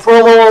 I will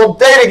promo all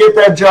day to get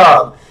that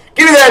job.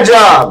 Give me that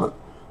job.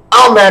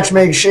 I'll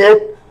matchmake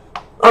shit.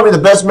 I'll be the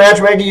best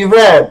matchmaker you've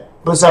had,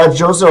 besides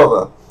Joe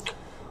Silva.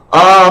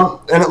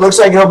 And it looks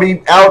like he'll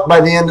be out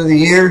by the end of the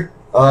year,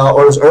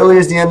 or as early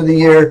as the end of the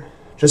year.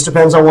 Just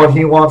depends on what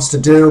he wants to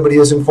do, but he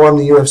has informed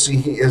the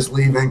UFC he is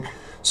leaving.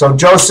 So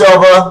Joe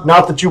Silva,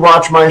 not that you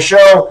watch my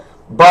show,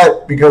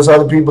 but because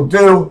other people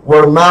do,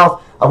 word of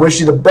mouth, I wish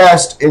you the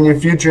best in your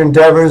future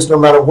endeavors, no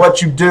matter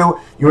what you do.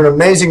 You're an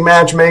amazing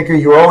matchmaker.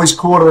 You're always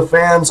cool to the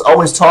fans,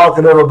 always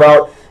talkative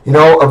about,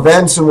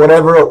 events and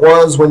whatever it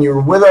was when you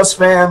were with us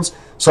fans.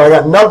 So I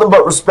got nothing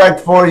but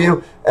respect for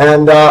you,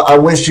 and I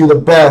wish you the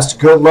best.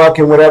 Good luck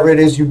in whatever it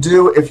is you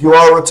do. If you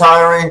are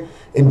retiring,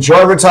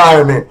 enjoy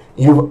retirement.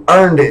 You've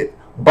earned it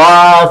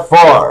by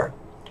far.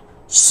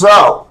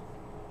 So,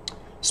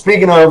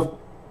 speaking of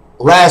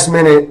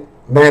last-minute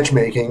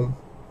matchmaking,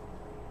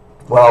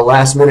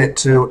 last minute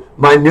to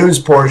my news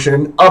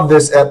portion of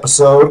this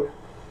episode.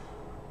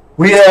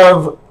 We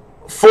have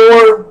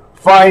 4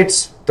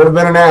 fights that have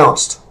been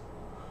announced.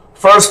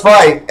 First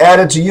fight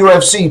added to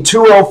UFC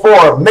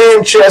 204,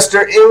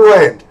 Manchester,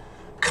 England,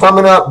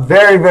 coming up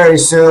very, very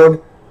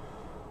soon.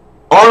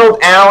 Arnold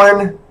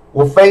Allen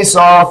will face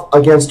off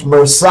against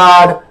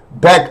Mirsad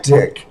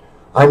Bektic.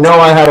 I know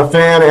I had a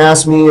fan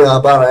ask me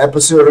about an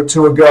episode or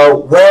 2 ago,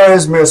 where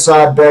is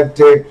Mirsad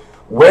Bektic?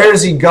 Where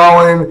is he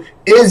going?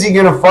 Is he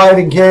going to fight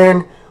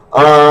again?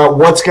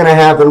 What's going to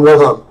happen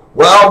with him?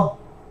 Well,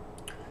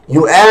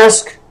 you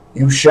ask,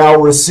 you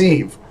shall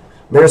receive.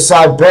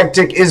 Mirsad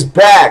Bektic is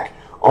back.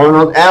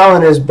 Arnold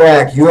Allen is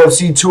back.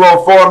 UFC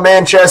 204,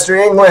 Manchester,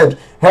 England.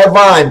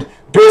 Headlined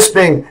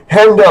Bisping,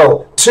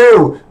 Hendo,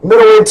 2,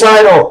 middleweight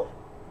title.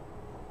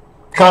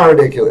 Kind of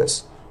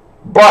ridiculous.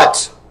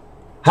 But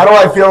how do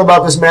I feel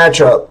about this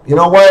matchup? You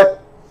know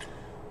what?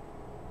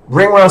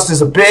 Ring rust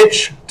is a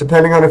bitch,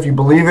 depending on if you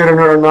believe it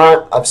or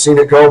not. I've seen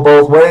it go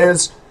both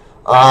ways.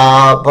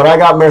 But I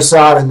got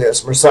Mirsad in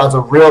this. Mirsad's a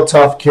real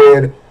tough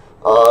kid,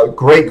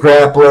 great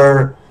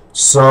grappler.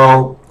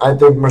 So I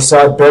think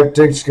Mirsad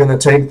Bektic's going to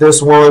take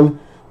this one.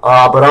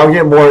 But I'll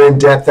get more in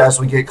depth as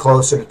we get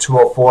closer to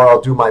 204.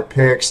 I'll do my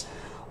picks.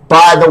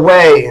 By the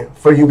way,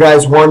 for you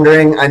guys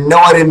wondering, I know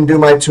I didn't do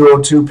my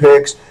 202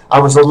 picks. I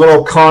was a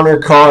little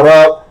Connor caught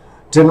up.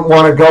 Didn't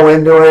want to go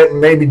into it and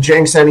maybe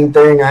jinx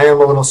anything. I am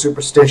a little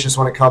superstitious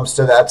when it comes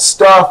to that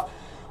stuff.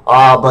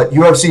 But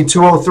UFC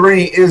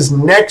 203 is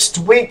next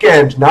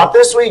weekend, not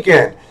this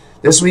weekend.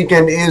 This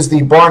weekend is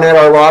the Barnett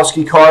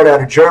Arlovsky card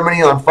out of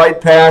Germany on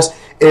Fight Pass.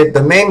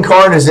 The main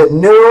card is at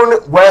noon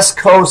West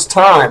Coast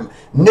time.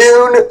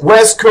 Noon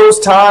West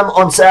Coast time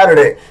on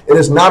Saturday. It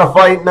is not a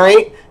fight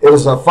night. It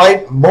is a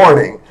fight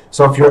morning.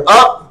 So if you're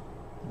up,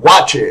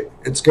 watch it.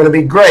 It's going to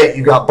be great.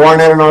 You got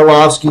Barnett and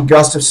Arlovsky,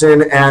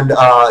 Gustafsson, and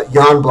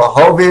Jan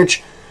Blachowicz.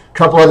 A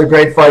couple other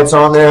great fights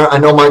on there. I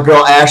know my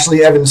girl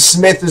Ashley Evans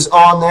Smith is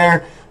on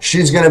there.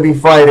 She's going to be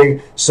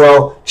fighting.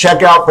 So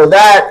check out for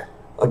that.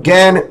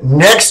 Again,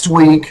 next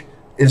week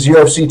is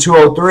UFC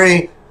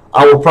 203.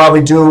 I will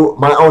probably do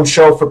my own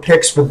show for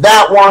picks for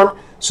that one,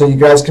 so you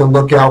guys can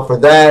look out for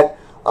that.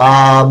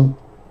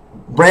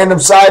 Random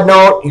side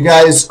note, you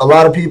guys, a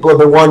lot of people have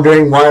been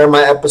wondering why are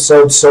my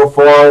episodes so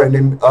far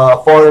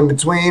in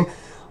between.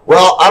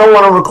 Well, I don't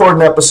want to record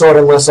an episode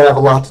unless I have a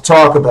lot to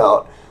talk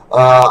about.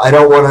 I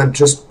don't want to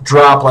just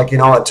drop like, a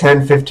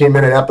 10,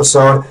 15-minute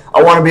episode.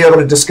 I want to be able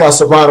to discuss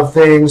a lot of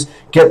things,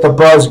 get the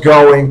buzz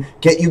going,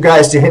 get you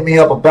guys to hit me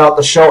up about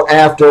the show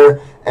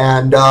after,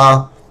 and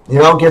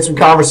get some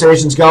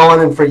conversations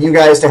going, and for you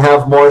guys to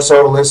have more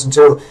so to listen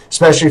to,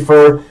 especially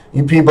for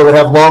you people that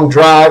have long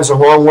drives or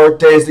long work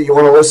days that you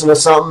want to listen to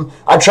something.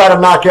 I try to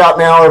knock out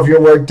an hour of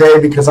your work day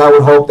because I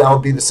would hope that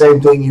would be the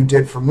same thing you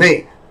did for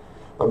me.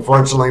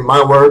 Unfortunately,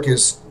 my work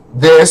is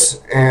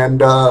this and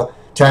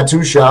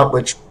tattoo shop,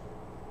 which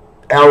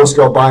hours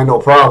go by no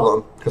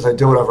problem because I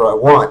do whatever I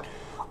want.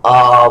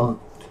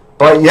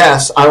 But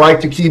yes, I like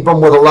to keep them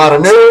with a lot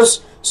of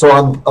news, so I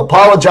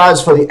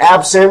apologize for the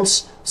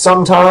absence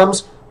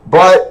sometimes.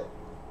 But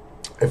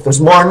if there's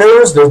more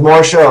news, there's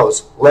more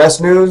shows. Less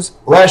news,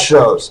 less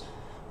shows.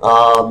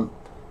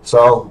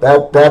 So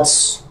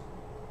that's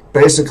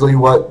basically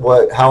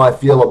how I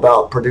feel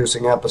about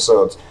producing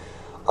episodes.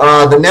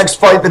 The next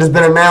fight that has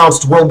been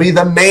announced will be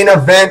the main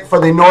event for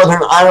the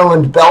Northern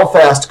Ireland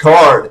Belfast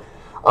card.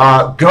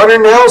 Gunnar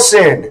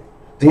Nelson,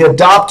 the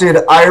adopted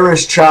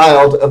Irish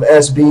child of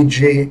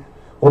SBG,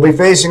 will be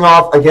facing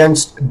off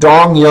against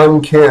Dong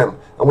Hyun Kim.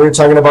 And we're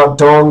talking about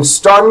Dong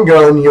Stun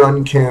Gun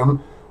Hyun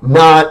Kim,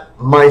 not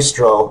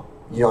Maestro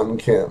Hyun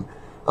Kim.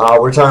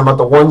 We're talking about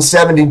the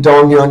 170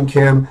 Dong Hyun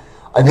Kim.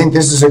 I think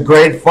this is a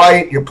great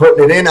fight. You're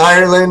putting it in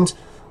Ireland.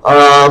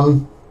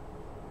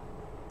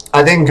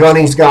 I think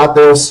Gunny's got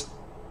this.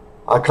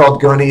 I called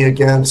Gunny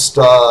against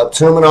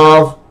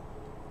Tumanov.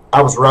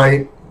 I was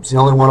right. He's the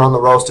only one on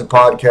the Roasted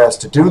podcast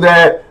to do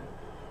that.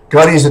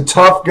 Gunny's a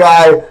tough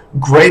guy,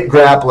 great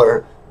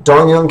grappler.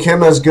 Dong Hyun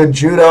Kim has good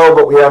judo,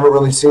 but we haven't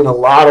really seen a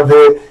lot of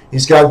it.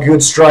 He's got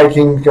good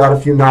striking, got a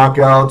few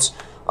knockouts.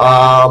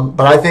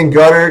 But I think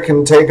Gunnar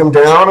can take him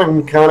down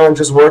and kind of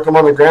just work him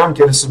on the ground,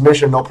 get a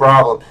submission, no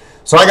problem.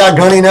 So I got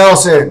Gunny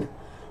Nelson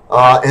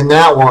in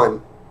that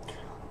one.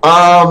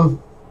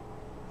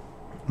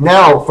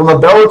 Now, from a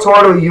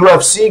Bellator to a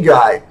UFC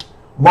guy,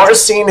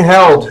 Marcin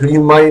Held, who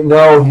you might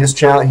know, he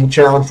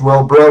challenged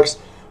Will Brooks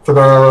for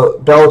the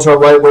Bellator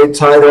lightweight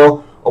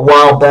title a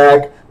while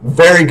back.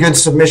 Very good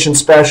submission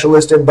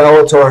specialist in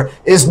Bellator,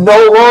 is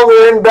no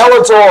longer in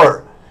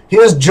Bellator. He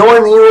has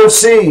joined the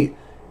UFC.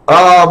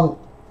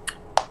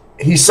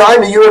 He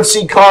signed a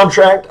UFC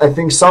contract, I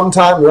think,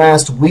 sometime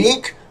last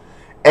week,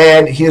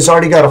 and he has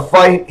already got a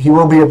fight. He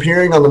will be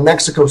appearing on the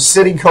Mexico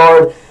City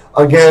card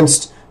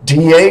against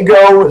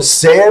Diego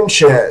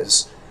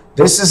Sanchez.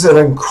 This is an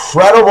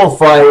incredible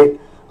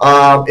fight.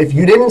 If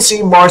you didn't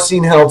see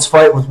Marcin Held's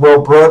fight with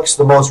Will Brooks,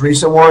 the most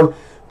recent one,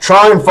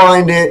 try and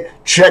find it.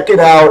 Check it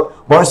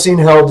out. Marcin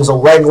Held is a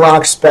leg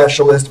lock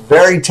specialist,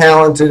 very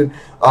talented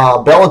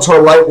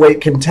Bellator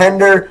lightweight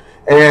contender,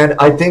 and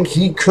I think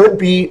he could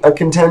be a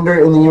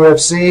contender in the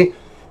UFC.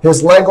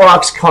 His leg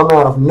locks come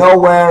out of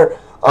nowhere.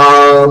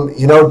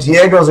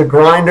 Diego's a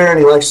grinder, and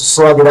he likes to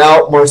slug it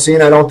out.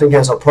 Marcin, I don't think,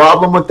 has a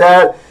problem with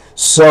that.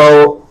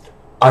 So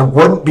I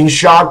wouldn't be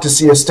shocked to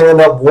see a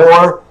stand-up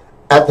war.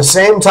 At the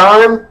same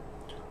time,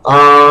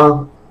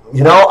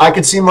 I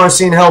could see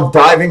Marcin Held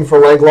diving for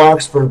leg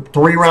locks for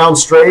 3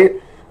 rounds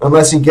straight,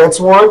 unless he gets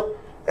one.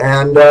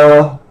 And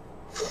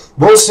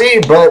we'll see.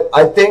 But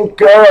I think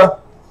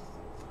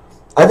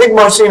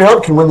Marcin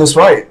Held can win this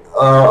fight.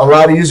 A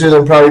lot easier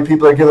than probably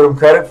people are giving him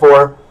credit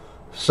for.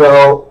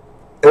 So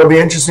it'll be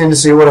interesting to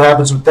see what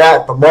happens with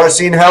that. But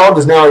Marcin Held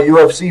is now a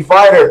UFC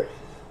fighter,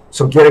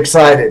 so get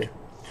excited.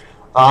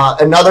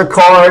 Another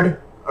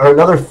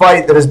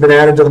fight that has been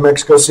added to the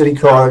Mexico City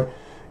card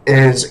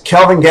is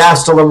Kelvin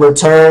Gastelum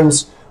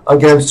returns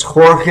against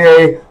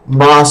Jorge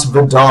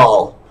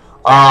Masvidal.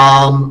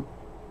 I'm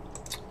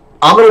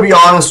going to be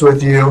honest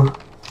with you.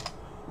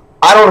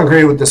 I don't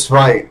agree with this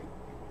fight.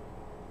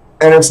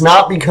 And it's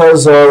not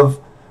because of,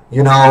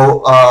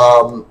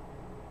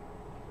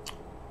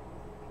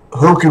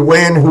 who can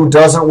win, who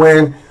doesn't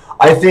win.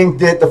 I think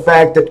that the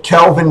fact that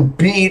Kelvin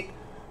beat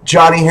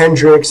Johnny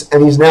Hendricks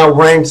and he's now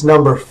ranked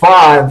number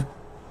 5,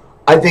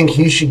 I think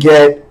he should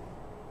get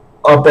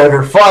a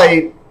better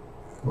fight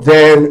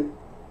than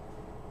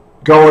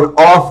going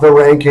off the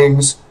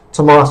rankings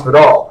to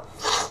Masvidal.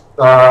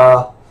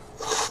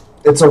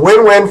 It's a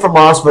win-win for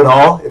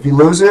Masvidal. If he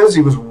loses,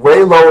 he was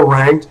way lower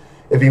ranked.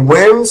 If he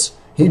wins,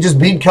 he just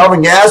beat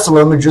Kelvin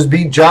Gastelum and just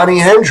beat Johnny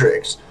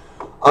Hendricks.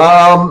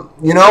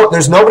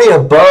 There's nobody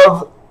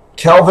above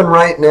Kelvin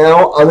right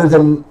now other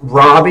than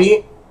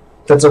Robbie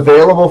that's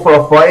available for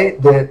a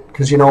fight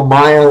because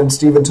Maya and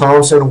Stephen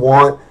Thompson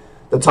want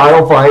the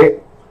title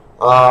fight.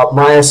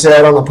 Maya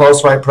said on the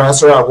post-fight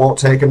presser, I won't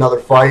take another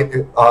fight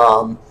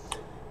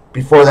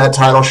before that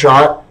title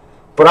shot.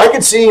 But I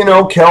could see,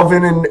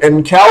 Kelvin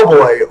and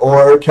Cowboy,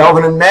 or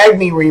Kelvin and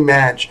Magny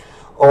rematch,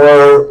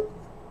 or,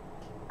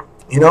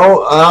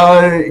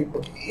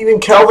 even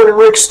Kelvin and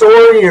Rick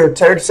Story or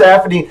Tarek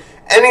Safady.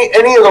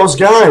 Any of those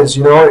guys,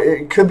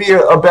 it could be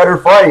a better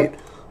fight.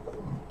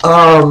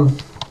 I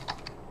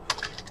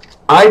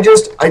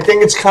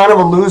think it's kind of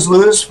a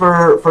lose-lose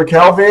for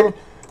Kelvin,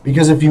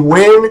 because if you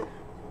win,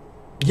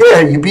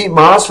 yeah, you beat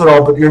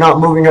Masvidal, but you're not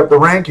moving up the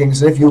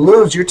rankings. And if you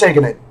lose, you're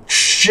taking a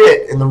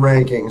shit in the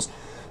rankings.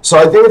 So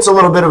I think it's a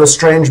little bit of a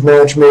strange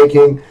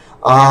matchmaking.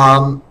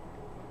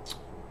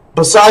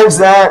 Besides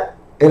that,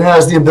 it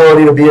has the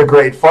ability to be a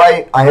great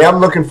fight. I am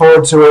looking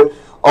forward to it.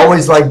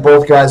 Always like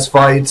both guys'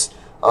 fights.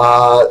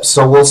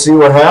 So we'll see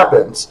what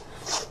happens.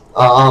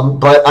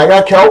 But I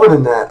got Kelvin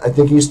in that. I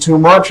think he's too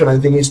much, and I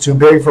think he's too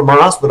big for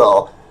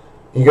Masvidal.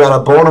 You got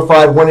a bona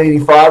fide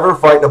 185er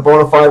fighting a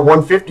bona fide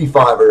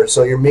 155er.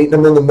 So you're meeting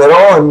him in the middle,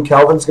 and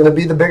Kelvin's going to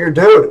be the bigger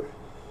dude.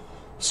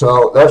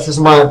 So that's just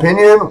my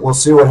opinion. We'll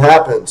see what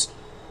happens.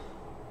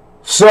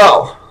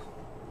 So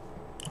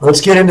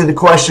let's get into the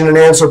question and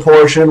answer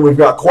portion. We've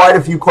got quite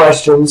a few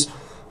questions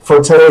for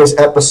today's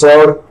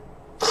episode.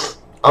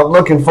 I'm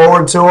looking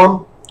forward to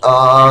them.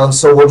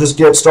 So we'll just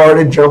get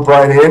started, jump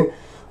right in.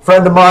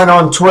 Friend of mine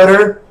on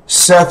Twitter,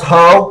 Seth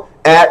Ho,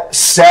 at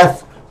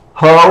Seth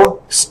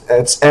Ho.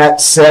 It's at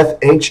Seth,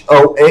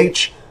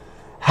 H-O-H.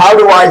 How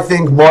do I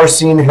think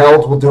Marcin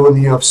Held will do in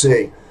the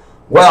UFC?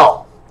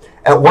 Well,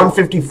 at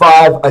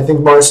 155, I think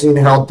Marcin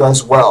Held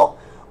does well.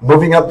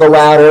 Moving up the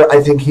ladder,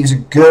 I think he's a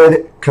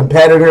good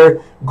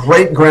competitor,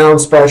 great ground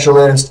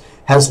specialist,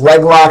 has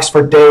leg locks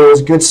for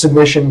days, good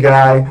submission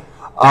guy.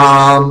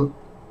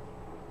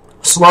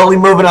 Slowly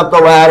moving up the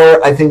ladder,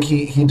 I think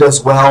he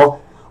does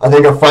well. I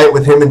think a fight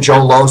with him and Joe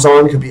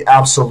Lozon could be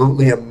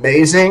absolutely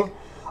amazing.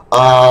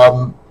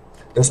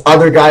 There's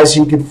other guys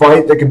he could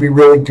fight that could be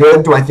really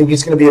good. Do I think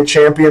he's going to be a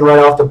champion right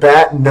off the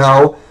bat?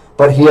 No.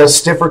 But he has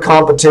stiffer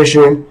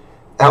competition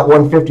at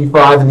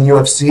 155 in the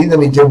UFC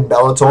than he did in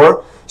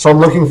Bellator. So I'm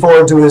looking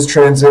forward to his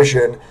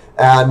transition.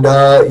 And,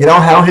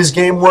 how his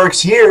game works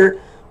here,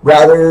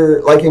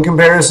 rather like in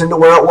comparison to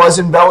where it was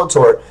in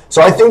Bellator.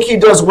 So I think he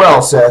does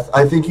well, Seth.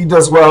 I think he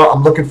does well.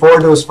 I'm looking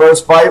forward to his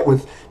first fight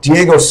with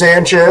Diego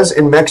Sanchez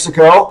in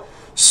Mexico.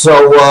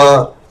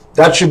 So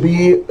that should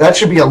be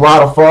a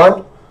lot of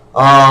fun.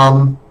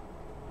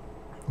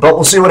 But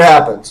we'll see what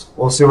happens.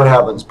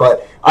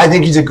 But I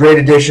think he's a great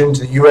addition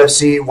to the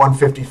UFC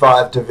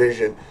 155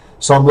 division.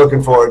 So I'm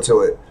looking forward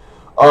to it.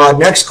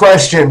 Next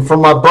question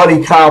from my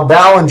buddy Kyle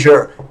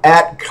Ballinger,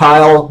 at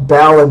Kyle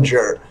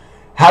Ballinger.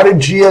 How did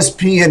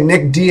GSP and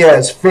Nick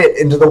Diaz fit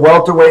into the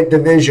welterweight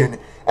division,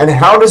 and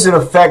how does it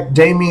affect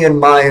Damian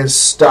Maia's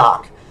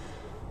stock?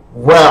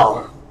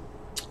 Well,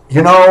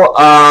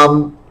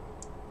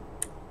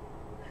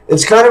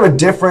 it's kind of a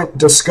different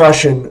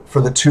discussion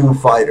for the two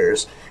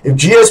fighters. If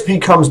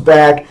GSP comes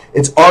back,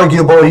 it's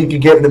arguable he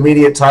could get an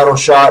immediate title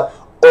shot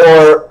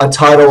or a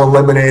title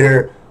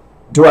eliminator.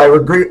 Do I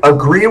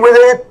agree with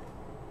it?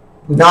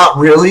 Not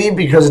really,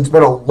 because it's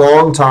been a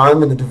long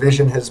time and the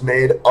division has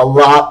made a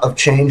lot of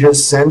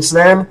changes since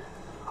then.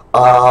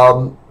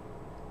 But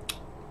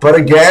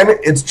again,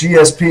 it's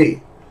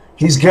GSP.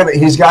 he's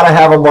got to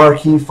have a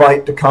marquee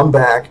fight to come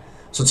back.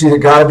 So it's either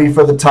got to be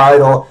for the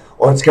title,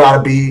 or it's got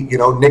to be,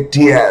 Nick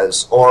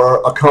Diaz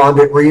or a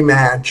Condit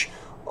rematch,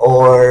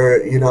 or,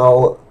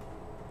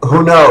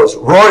 who knows?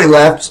 Rory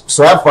left,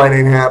 so that fight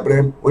ain't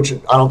happening, which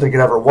I don't think it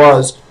ever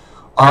was.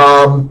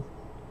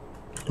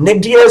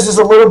 Nick Diaz is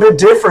a little bit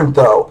different,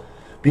 though,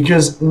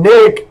 because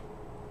Nick,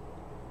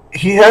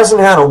 he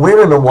hasn't had a win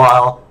in a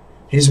while.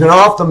 He's been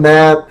off the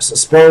map,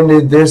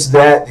 suspended, this,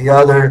 that, the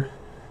other.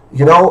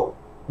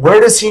 Where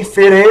does he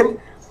fit in?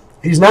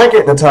 He's not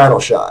getting a title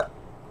shot.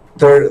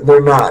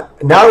 They're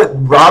not. Now that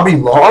Robbie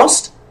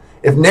lost,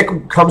 if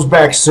Nick comes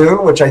back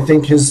soon, which I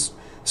think his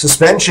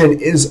suspension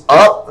is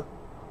up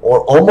or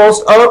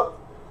almost up,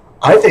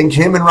 I think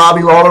him and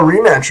Robbie Lawler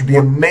rematch would be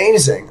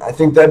amazing. I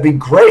think that'd be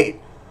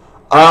great.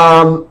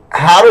 How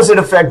does it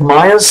affect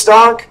Maia's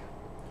stock?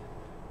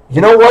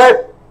 You know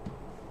what?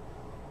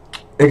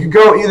 It could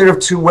go either of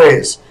two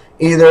ways.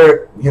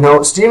 Either,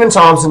 Stephen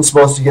Thompson's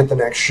supposed to get the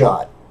next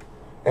shot.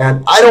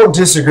 And I don't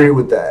disagree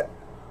with that.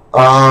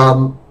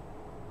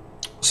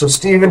 So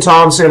Stephen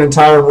Thompson and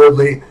Tyron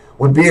Woodley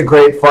would be a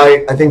great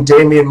fight. I think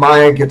Damian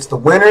Maia gets the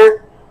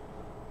winner.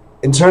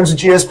 In terms of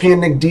GSP and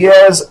Nick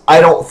Diaz,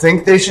 I don't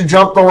think they should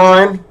jump the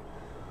line,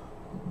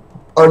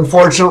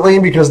 unfortunately,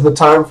 because of the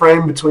time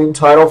frame between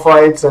title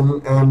fights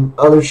and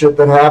other shit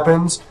that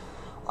happens.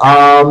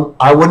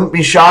 I wouldn't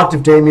be shocked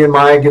if Damian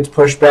Maia gets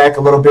pushed back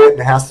a little bit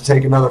and has to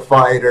take another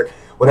fight or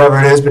whatever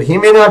it is, but he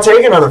may not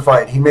take another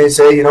fight. He may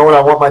say, you know what,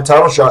 I want my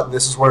title shot, and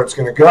this is where it's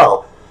going to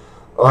go.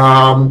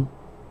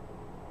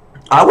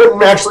 I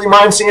wouldn't actually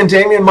mind seeing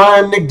Damian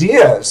Maia and Nick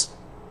Diaz.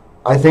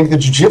 I think the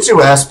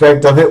jiu-jitsu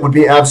aspect of it would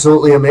be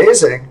absolutely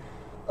amazing.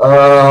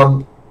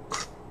 But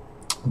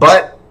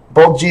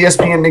both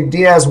GSP and Nick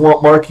Diaz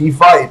want marquee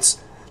fights.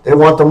 They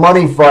want the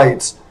money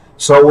fights.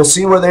 So we'll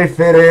see where they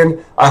fit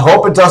in. I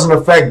hope it doesn't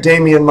affect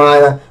Damian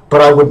Maia,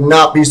 but I would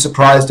not be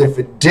surprised if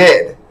it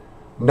did.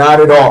 Not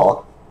at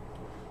all.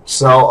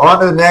 So on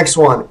to the next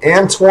one.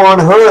 Antoine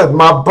Hood,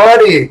 my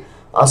buddy.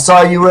 I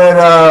saw you at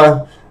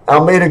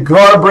Almeida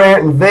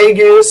Garbrandt in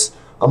Vegas.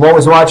 I'm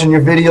always watching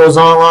your videos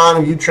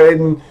online of you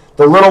trading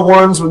the little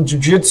ones with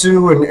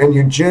jiu-jitsu and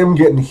your gym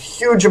getting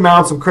huge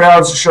amounts of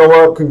crowds to show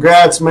up.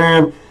 Congrats,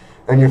 man.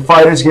 And your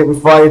fighters getting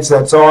fights.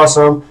 That's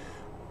awesome.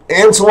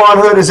 Antoine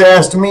Hood has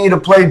asked me to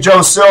play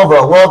Joe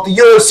Silva. Well, if the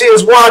UFC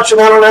is watching,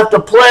 I don't have to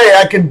play.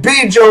 I can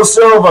be Joe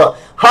Silva.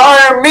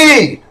 Hire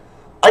me.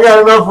 I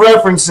got enough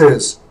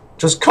references.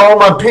 Just call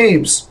my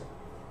peeps.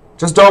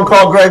 Just don't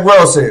call Greg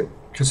Wilson,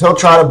 because he'll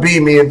try to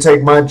beat me and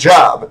take my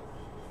job.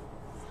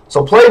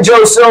 So play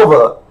Joe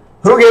Silva.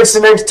 Who gets the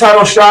next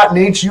title shot in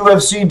each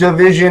UFC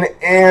division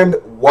and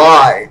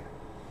why?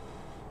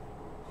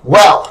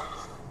 Well,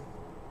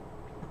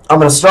 I'm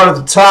going to start at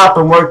the top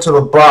and work to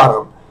the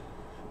bottom.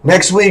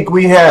 Next week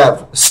we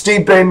have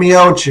Stipe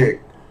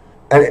Miocic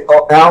and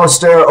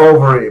Alistair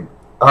Overeem.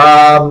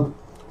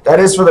 That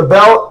is for the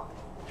belt.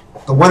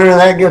 The winner of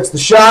that gets the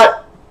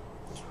shot,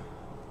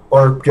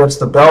 or gets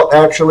the belt,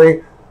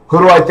 actually. Who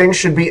do I think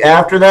should be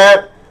after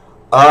that?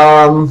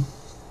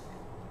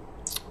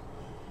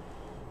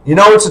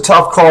 It's a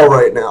tough call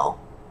right now.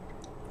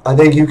 I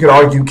think you could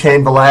argue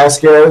Cain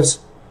Velasquez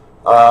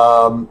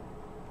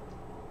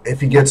if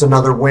he gets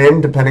another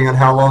win, depending on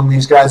how long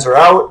these guys are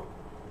out.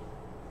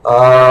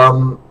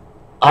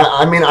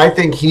 I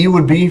think he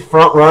would be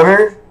front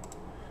runner.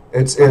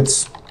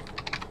 It's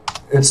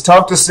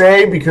tough to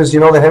say because,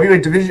 the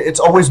heavyweight division, it's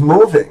always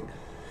moving.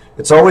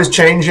 It's always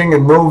changing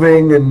and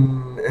moving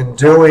and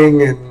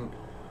doing and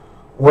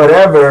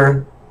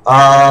whatever.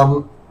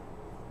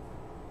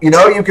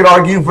 You could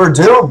argue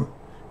Verdum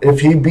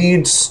if he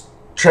beats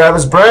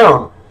Travis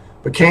Brown.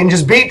 But Cain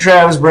just beat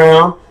Travis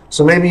Brown,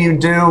 so maybe you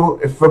do.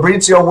 If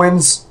Fabrizio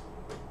wins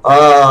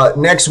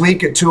next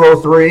week at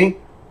 203,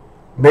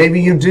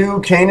 maybe you do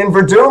Cain and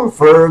Verdum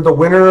for the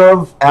winner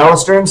of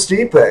Alistair and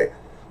Stipe.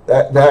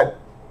 That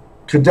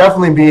could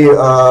definitely be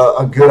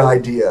a good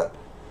idea.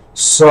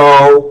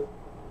 So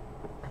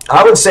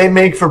I would say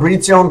make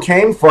Fabrizio and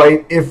Cain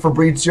fight if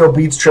Fabrizio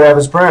beats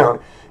Travis Brown.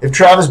 If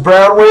Travis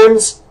Brown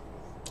wins,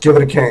 give it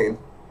to Cain.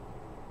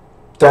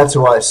 That's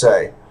who I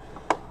say.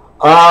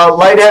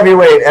 Light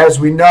heavyweight, as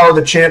we know,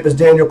 the champ is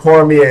Daniel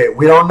Cormier.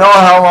 We don't know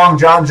how long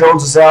John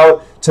Jones is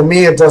out. To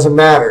me, it doesn't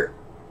matter.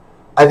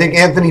 I think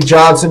Anthony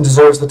Johnson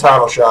deserves the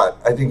title shot.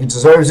 I think he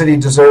deserves it, he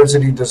deserves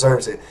it, he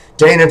deserves it.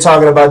 Dana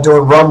talking about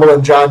doing Rumble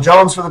and John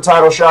Jones for the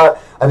title shot.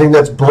 I think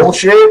that's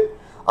bullshit.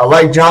 I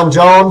like John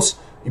Jones.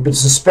 You've been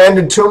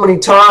suspended too many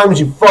times.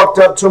 You fucked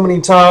up too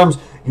many times.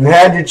 You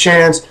had your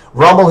chance.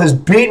 Rumble has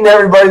beaten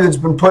everybody that's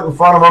been put in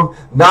front of him,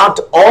 knocked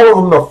all of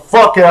them the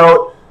fuck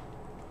out.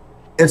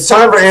 It's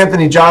time for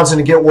Anthony Johnson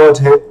to get what's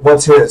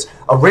his.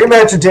 A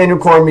rematch with Daniel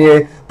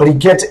Cormier, but he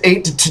gets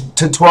 8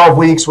 to 12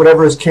 weeks,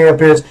 whatever his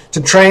camp is,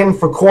 to train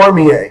for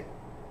Cormier,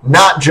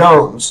 not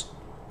Jones.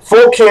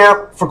 Full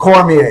camp for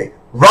Cormier.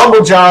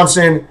 Rumble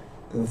Johnson,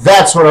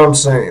 that's what I'm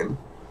saying.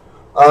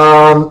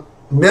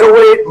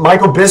 Middleweight,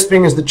 Michael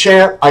Bisping is the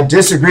champ. I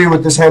disagree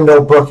with this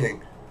Hendo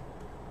booking.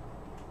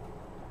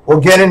 We'll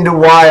get into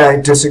why I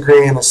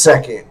disagree in a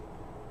second.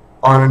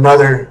 on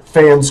another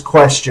fan's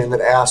question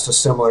that asked a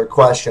similar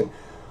question.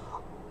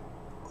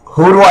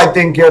 Who do I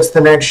think gets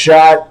the next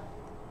shot?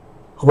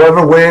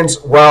 Whoever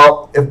wins,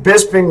 well, if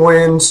Bisping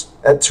wins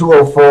at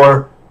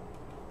 204,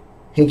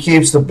 he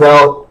keeps the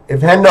belt.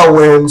 If Hendo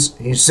wins,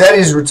 he said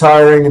he's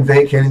retiring and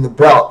vacating the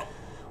belt,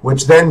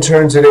 which then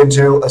turns it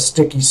into a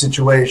sticky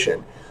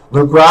situation.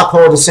 Luke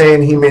Rockhold is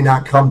saying he may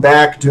not come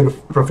back due to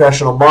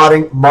professional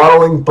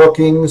modeling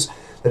bookings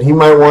that he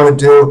might want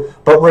to do.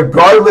 But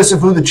regardless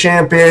of who the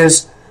champ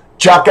is,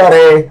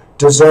 Jacare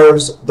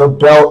deserves the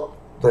belt,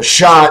 the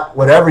shot,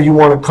 whatever you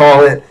want to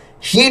call it.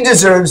 He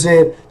deserves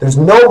it. There's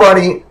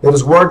nobody that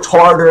has worked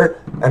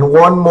harder and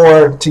won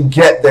more to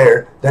get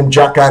there than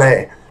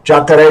Jacare.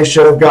 Jacare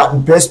should have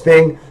gotten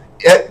Bisping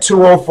at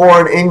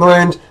 204 in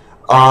England.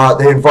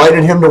 They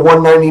invited him to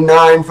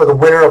 199 for the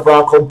winner of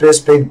Rockhold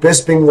Bisping.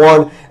 Bisping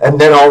won,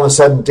 and then all of a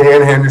sudden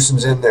Dan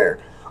Henderson's in there.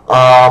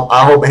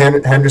 I hope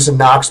Henderson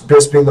knocks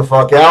Bisping the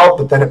fuck out,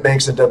 but then it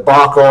makes a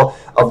debacle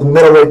of the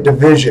middleweight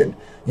division.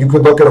 You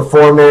could look at a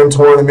four-man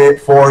tournament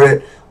for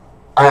it.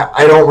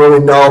 I don't really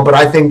know, but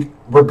I think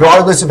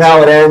regardless of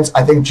how it ends,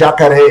 I think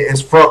Jacare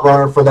is front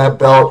runner for that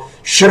belt.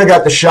 Should have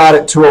got the shot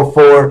at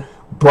 204,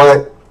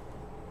 but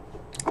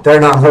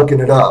they're not hooking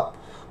it up.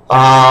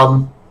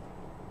 Tyron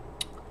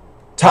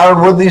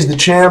Woodley's the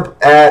champ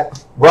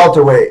at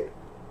welterweight.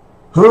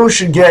 Who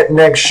should get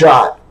next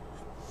shot?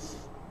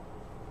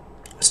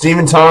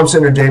 Stephen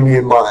Thompson or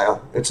Damian Maia?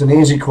 It's an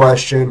easy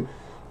question.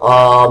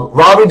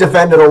 Robbie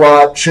defended a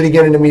lot. Should he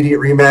get an immediate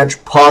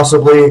rematch?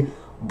 Possibly,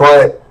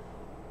 but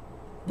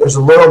there's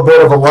a little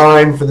bit of a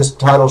line for this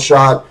title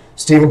shot.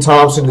 Stephen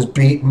Thompson has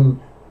beaten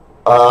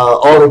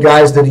all the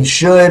guys that he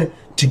should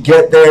to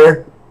get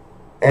there,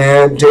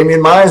 and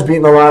Damian Maia has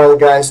beaten a lot of the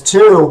guys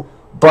too.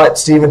 But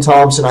Stephen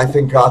Thompson, I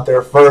think, got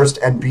there first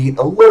and beat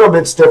a little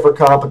bit stiffer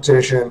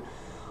competition.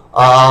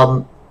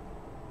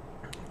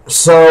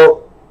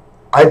 So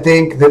I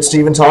think that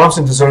Stephen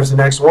Thompson deserves the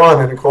next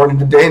one, and according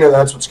to Dana,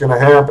 that's what's going to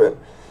happen.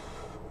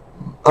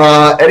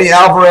 Eddie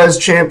Alvarez,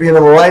 champion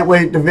of the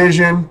lightweight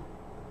division.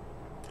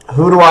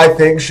 Who do I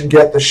think should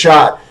get the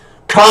shot?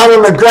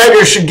 Conor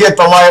McGregor should get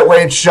the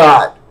lightweight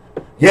shot.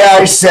 Yeah,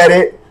 I said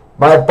it.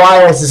 My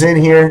bias is in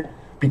here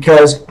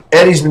because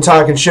Eddie's been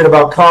talking shit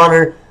about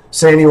Conor,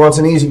 saying he wants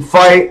an easy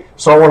fight,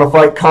 so I want to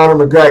fight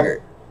Conor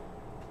McGregor.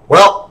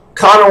 Well,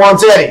 Conor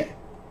wants Eddie.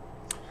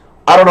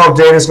 I don't know if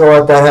Dana's going to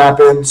let that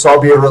happen, so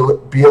I'll be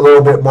a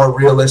little bit more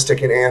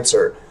realistic in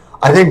answer.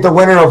 I think the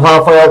winner of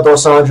Rafael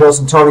Dos Anjos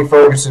and Tony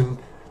Ferguson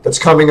that's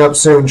coming up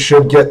soon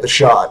should get the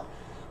shot.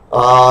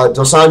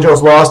 Dos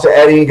Anjos lost to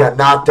Eddie, got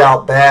knocked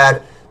out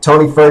bad.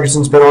 Tony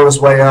Ferguson's been on his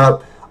way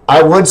up.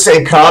 I would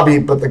say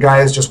Khabib, but the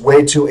guy is just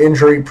way too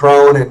injury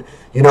prone, and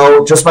you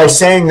know, just by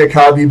saying that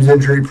Khabib's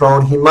injury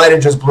prone, he might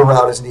have just blew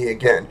out his knee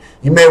again.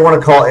 You may want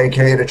to call AK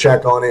to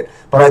check on it,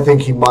 but I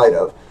think he might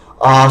have.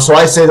 So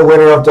I say the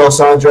winner of Dos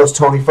Anjos,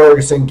 Tony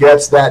Ferguson,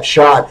 gets that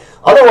shot.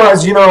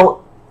 Otherwise, you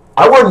know,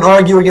 I wouldn't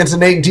argue against a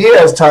Nate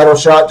Diaz title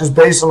shot just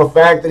based on the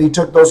fact that he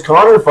took those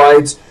Conor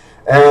fights,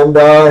 and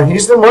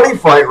he's the money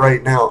fight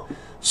right now.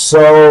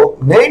 So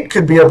Nate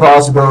could be a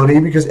possibility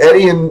because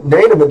Eddie and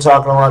Nate have been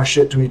talking a lot of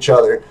shit to each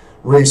other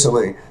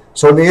recently.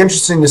 So it'd be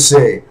interesting to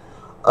see.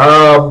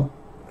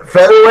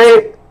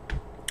 Featherweight,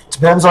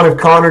 depends on if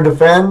Conor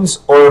defends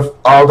or if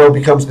Aldo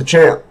becomes the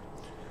champ.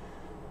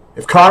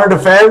 If Conor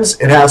defends,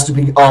 it has to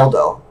be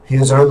Aldo. He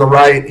has earned the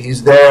right.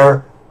 He's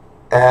there,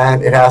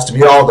 and it has to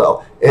be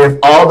Aldo.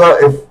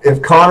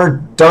 If Conor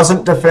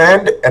doesn't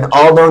defend and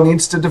Aldo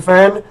needs to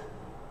defend,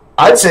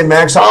 I'd say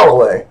Max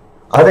Holloway.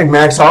 I think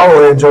Max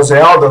Holloway and Jose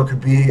Aldo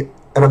could be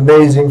an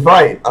amazing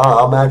fight.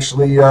 I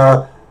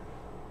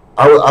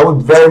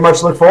would very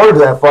much look forward to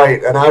that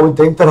fight, and I would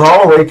think that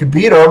Holloway could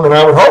beat him, and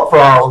I would hope for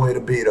Holloway to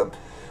beat him.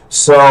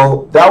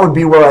 So that would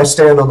be where I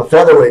stand on the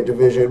featherweight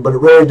division, but it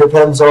really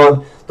depends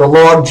on the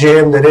log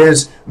jam that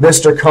is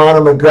Mr.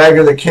 Conor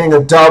McGregor, the King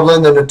of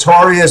Dublin, the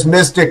notorious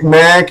Mystic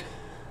Mac,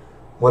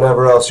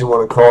 whatever else you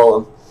want to call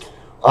him.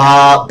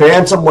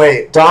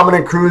 Bantamweight,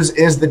 Dominic Cruz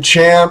is the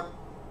champ.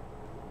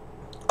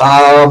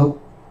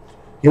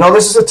 You know,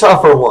 this is a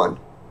tougher one.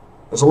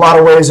 There's a lot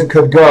of ways it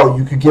could go.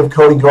 You could give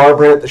Cody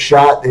Garbrandt the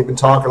shot. They've been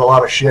talking a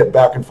lot of shit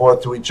back and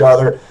forth to each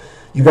other.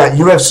 You got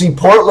UFC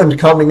Portland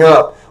coming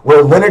up,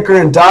 where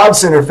Lineker and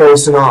Dodson are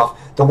facing off.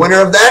 The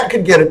winner of that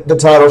could get the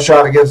title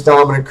shot against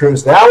Dominic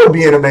Cruz. That would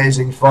be an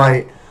amazing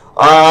fight.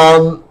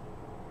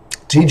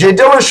 TJ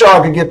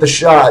Dillashaw could get the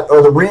shot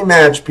or the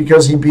rematch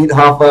because he beat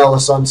Rafael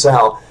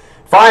Assunção.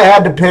 If I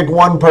had to pick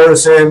one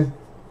person,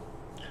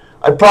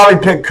 I'd probably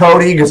pick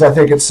Cody because I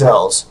think it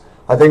sells.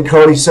 I think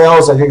Cody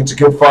sells. I think it's a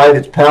good fight.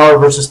 It's power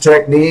versus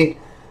technique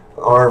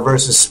or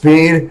versus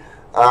speed,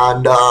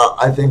 and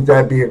I think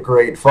that'd be a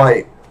great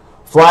fight.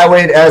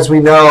 Flyweight, as we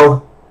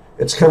know,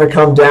 it's going to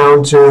come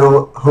down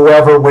to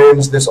whoever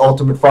wins this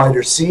Ultimate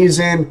Fighter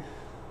season.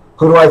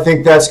 Who do I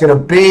think that's going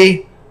to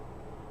be?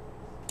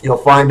 You'll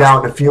find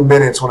out in a few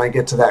minutes when I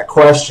get to that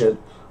question.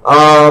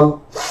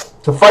 To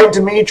fight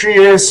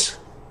Demetrius,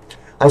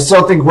 I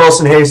still think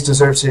Wilson Hayes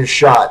deserves his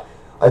shot.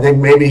 I think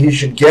maybe he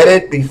should get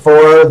it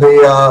before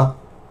the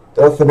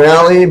the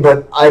finale,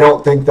 but I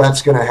don't think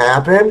that's going to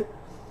happen.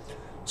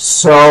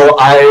 So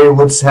I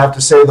would have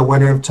to say the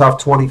winner of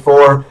Tough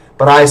 24.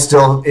 But I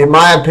still, in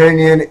my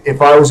opinion,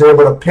 if I was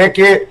able to pick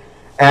it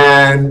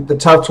and the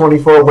Tough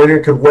 24 winner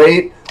could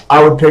wait,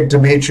 I would pick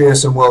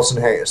Demetrius and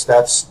Wilson Hayes.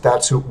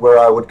 That's where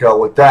I would go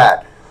with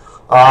that.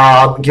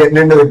 Getting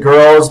into the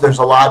girls, there's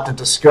a lot to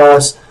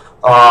discuss.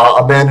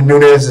 Amanda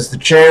Nunes is the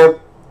champ.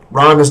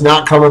 Ronda's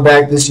not coming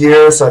back this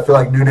year, so I feel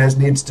like Nunes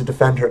needs to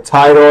defend her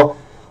title.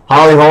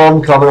 Holly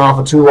Holm coming off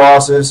of 2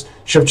 losses.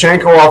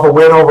 Shevchenko off a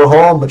win over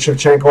Holm, but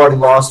Shevchenko already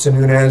lost to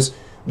Nunes.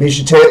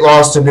 Miesha Tate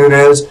lost to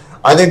Nunes.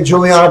 I think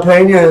Juliana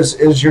Pena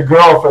is your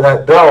girl for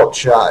that belt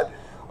shot.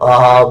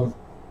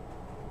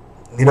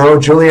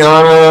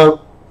 Juliana,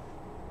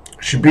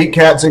 she beat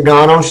Kat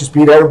Zingano. She's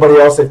beat everybody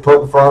else they've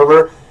put in front of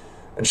her.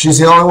 And she's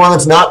the only one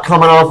that's not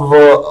coming off of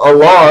a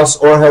loss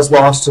or has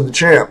lost to the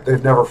champ.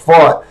 They've never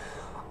fought.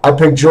 I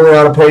picked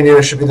Juliana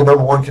Pena. Should be the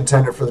number 1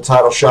 contender for the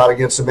title shot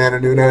against Amanda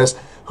Nunes.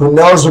 Who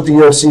knows what the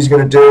UFC is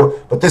going to do,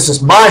 but this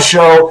is my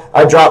show.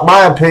 I drop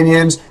my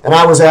opinions, and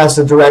I was asked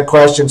a direct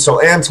question.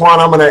 So, Antoine,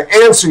 I'm going to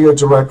answer your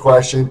direct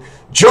question.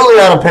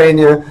 Juliana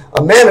Pena,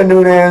 Amanda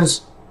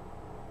Nunes.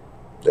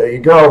 There you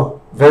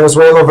go.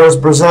 Venezuela versus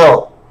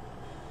Brazil.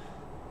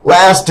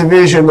 Last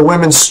division, the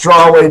women's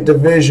strawweight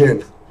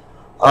division.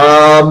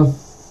 Joanna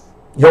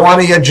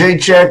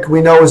Jacek,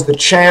 we know, is the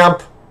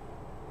champ.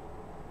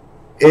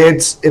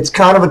 It's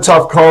kind of a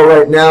tough call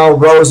right now.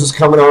 Rose is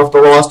coming off the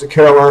loss to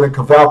Carolina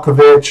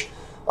Kovalkovich.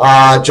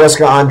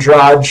 Jessica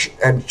Andrade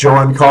and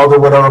Joanne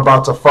Calderwood are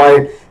about to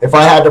fight. If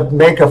I had to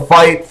make a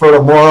fight for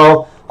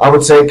tomorrow, I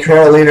would say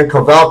Carolina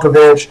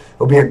Kovalkovich.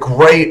 It'll be a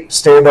great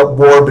stand-up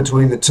war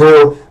between the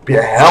two. Be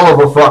a hell of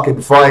a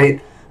fucking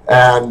fight,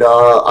 and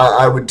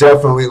I would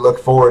definitely look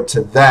forward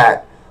to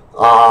that.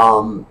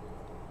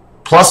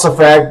 Plus the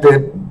fact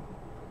that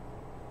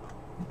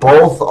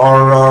both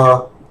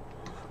are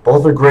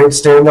great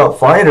stand-up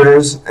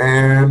fighters,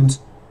 and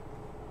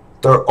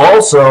they're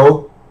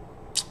also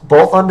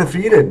both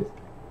undefeated.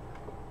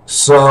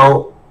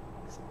 So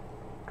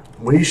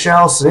we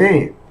shall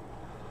see.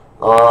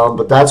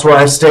 But that's where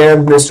I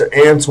stand, Mr.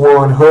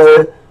 Antoine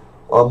Hood,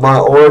 on my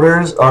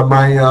orders, on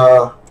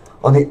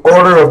the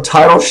order of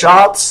title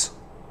shots.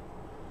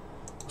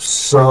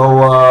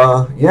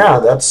 So yeah,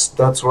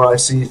 that's where I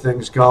see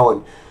things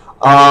going.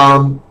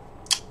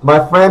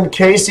 My friend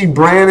Casey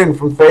Brandon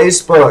from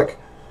Facebook.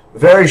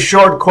 Very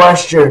short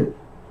question.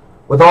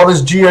 With all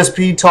this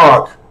GSP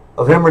talk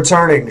of him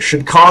returning,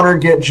 should Conor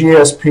get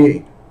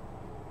GSP?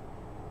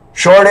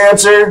 Short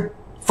answer,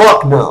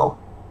 fuck no.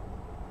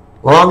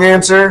 Long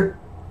answer,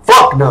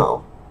 fuck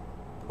no.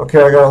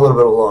 Okay, I got a little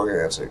bit of a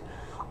longer answer.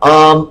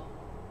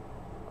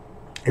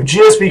 If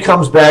GSP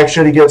comes back,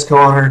 should he get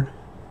Conor?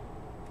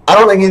 I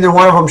don't think either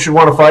one of them should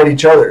want to fight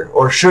each other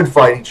or should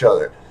fight each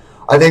other.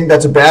 I think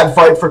that's a bad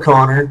fight for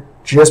Conor.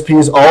 GSP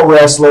is all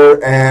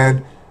wrestler,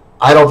 and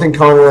I don't think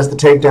Conor has the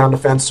takedown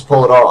defense to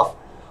pull it off.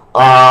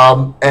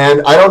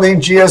 And I don't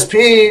think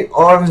GSP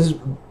on his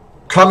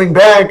coming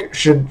back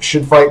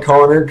should fight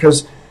Conor,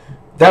 because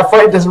that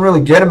fight doesn't really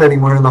get him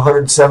anywhere in the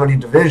 170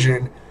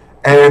 division.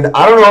 And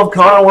I don't know if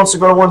Conor wants to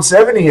go to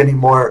 170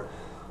 anymore.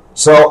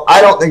 So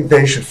I don't think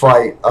they should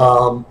fight.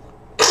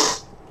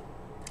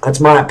 That's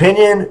my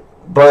opinion,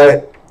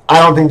 but I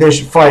don't think they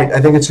should fight.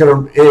 I think it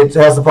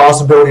has the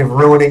possibility of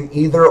ruining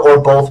either or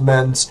both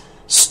men's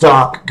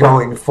stock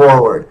going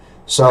forward.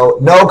 So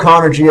no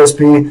Conor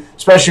GSP,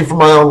 especially for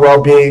my own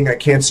well-being. I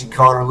can't see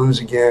Conor lose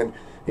again,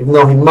 even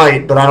though he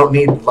might, but I don't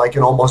need like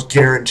an almost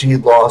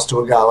guaranteed loss to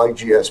a guy like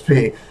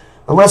GSP.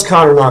 Unless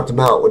Conor knocked him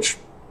out, which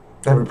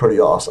that'd be pretty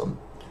awesome.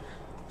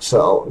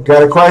 So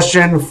got a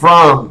question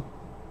from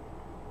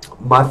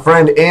my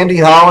friend Andy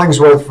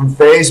Hollingsworth from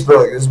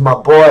Facebook. This is my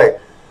boy.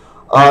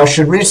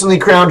 Should recently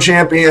crowned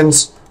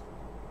champions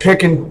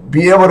pick and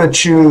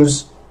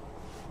choose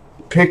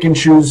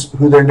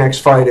who their next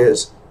fight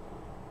is?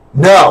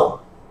 No.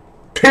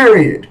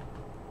 Period.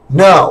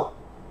 No.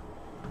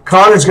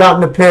 Conor's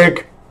gotten to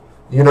pick.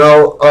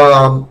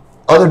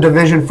 Other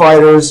division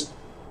fighters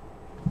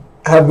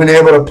have been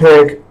able to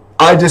pick.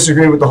 I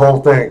disagree with the whole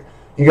thing.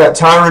 You got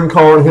Tyron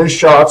calling his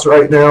shots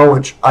right now,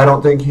 which I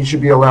don't think he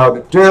should be allowed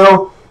to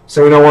do.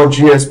 So you don't want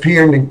GSP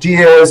or Nick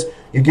Diaz.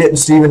 You're getting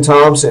Stephen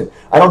Thompson.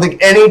 I don't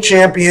think any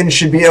champion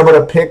should be able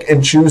to pick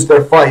and choose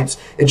their fights.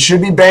 It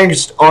should be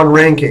based on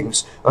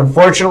rankings.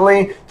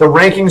 Unfortunately, the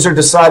rankings are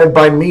decided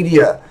by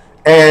media.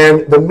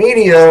 And the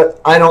media,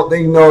 I don't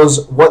think,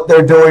 knows what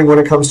they're doing when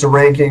it comes to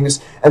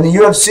rankings. And the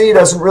UFC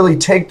doesn't really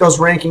take those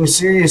rankings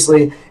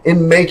seriously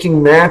in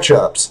making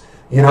matchups.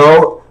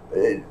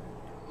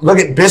 Look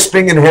at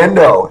Bisping and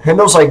Hendo.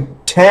 Hendo's like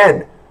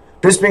 10.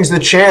 Bisping's the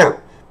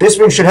champ.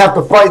 Bisping should have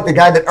to fight the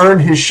guy that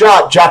earned his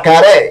shot,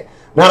 Jacare,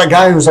 not a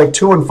guy who's like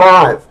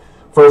 2-5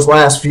 for his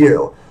last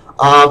few.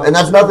 And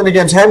that's nothing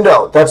against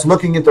Hendo. That's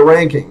looking at the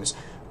rankings.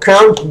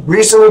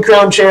 Recently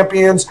crowned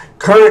champions,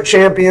 current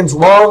champions,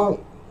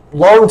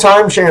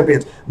 long-time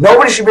champions.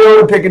 Nobody should be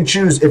able to pick and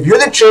choose. If you're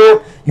the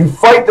champ, you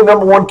fight the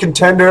number one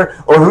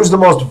contender or who's the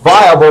most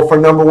viable for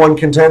number one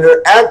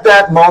contender at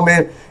that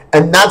moment.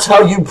 And that's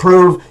how you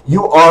prove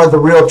you are the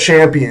real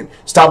champion.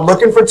 Stop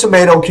looking for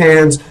tomato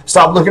cans.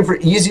 Stop looking for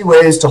easy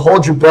ways to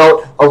hold your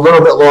belt a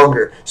little bit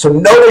longer. So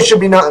no, they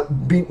should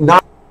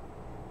not.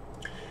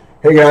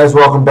 Hey guys,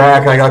 welcome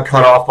back. I got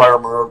cut off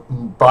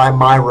by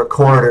my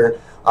recorder.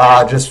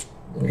 Just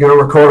gonna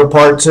record a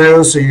part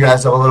 2, so you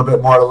guys have a little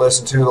bit more to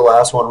listen to. The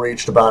last one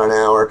reached about an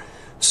hour,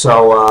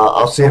 so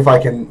I'll see if I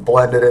can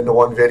blend it into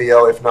one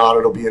video. If not,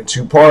 it'll be in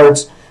 2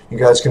 parts. You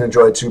guys can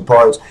enjoy 2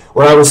 parts.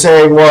 What I was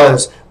saying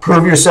was,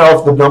 prove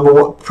yourself the number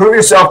one. Prove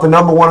yourself the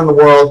number 1 in the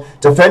world.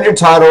 Defend your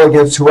title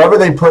against whoever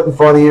they put in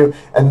front of you,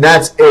 and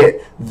that's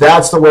it.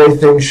 That's the way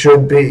things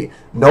should be.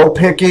 No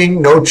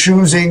picking, no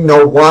choosing,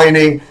 no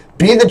whining.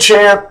 Be the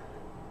champ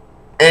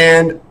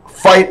and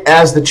fight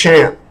as the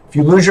champ. If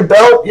you lose your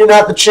belt, you're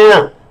not the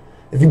champ.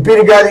 If you beat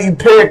a guy that you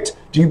picked,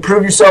 do you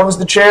prove yourself as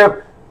the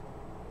champ?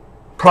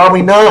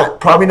 Probably not.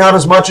 Probably not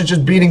as much as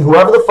just beating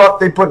whoever the fuck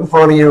they put in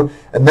front of you,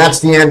 and that's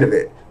the end of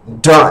it.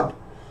 Done.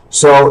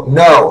 So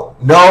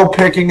no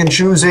picking and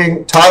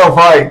choosing title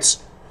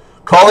fights.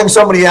 Calling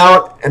somebody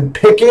out and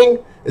picking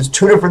is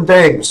 2 different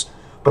things.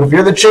 But if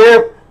you're the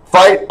champ,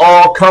 fight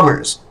all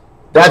comers.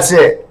 That's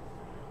it.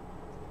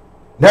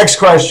 Next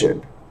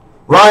question.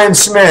 Ryan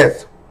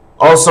Smith,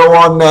 also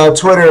on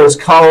Twitter as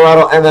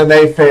Colorado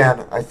MMA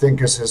fan, I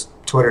think is his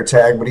Twitter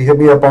tag, but he hit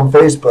me up on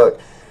Facebook.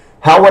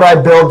 How would I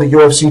build the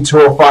UFC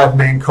 205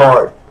 main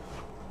card?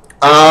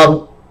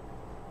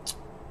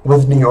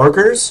 With New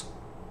Yorkers?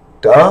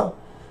 Duh.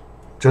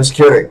 Just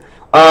kidding.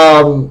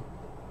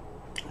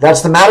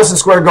 That's the Madison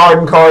Square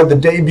Garden card, the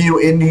debut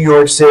in New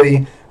York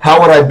City. How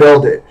would I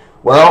build it?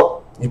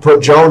 Well, you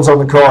put Jones on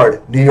the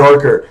card, New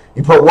Yorker.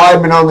 You put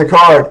Weidman on the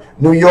card,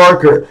 New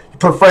Yorker. You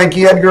put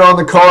Frankie Edgar on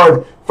the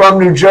card, from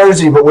New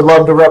Jersey, but would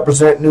love to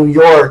represent New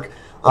York.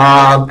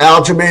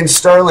 Aljamain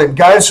Sterling,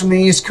 guys from the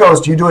East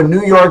Coast. You do a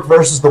New York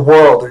versus the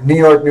world, or New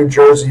York, New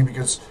Jersey,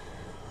 because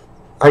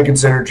I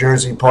consider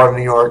Jersey part of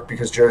New York,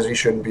 because Jersey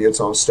shouldn't be its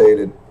own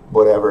state.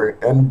 Whatever.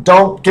 And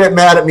don't get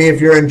mad at me if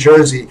you're in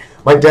Jersey.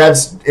 My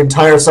dad's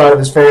entire side of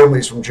his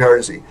family's from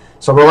Jersey.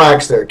 So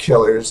relax there,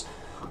 killers.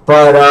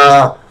 But,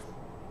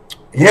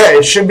 yeah,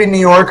 it should be New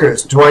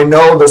Yorkers. Do I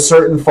know the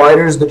certain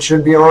fighters that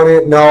should be on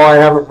it? No, I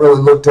haven't really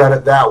looked at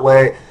it that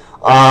way.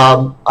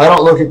 I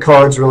don't look at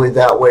cards really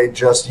that way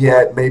just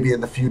yet. Maybe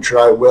in the future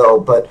I will.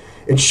 But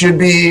it should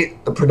be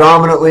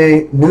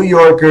predominantly New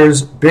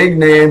Yorkers, big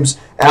names,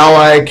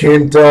 Ally,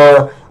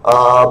 Quinta,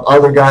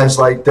 other guys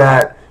like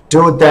that.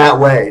 Do it that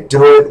way.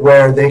 Do it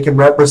where they can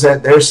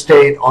represent their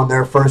state on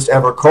their first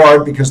ever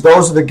card, because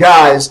those are the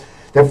guys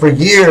that for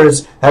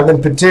years have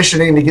been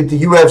petitioning to get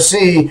the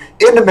UFC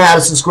into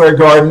Madison Square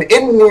Garden,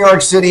 in New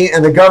York City,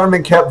 and the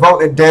government kept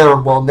voting it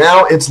down. Well,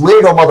 now it's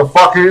legal,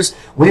 motherfuckers.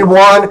 We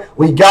won.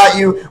 We got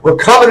you. We're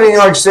coming to New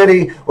York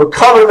City. We're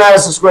coming to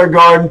Madison Square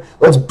Garden.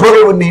 Let's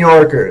boogie with New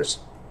Yorkers.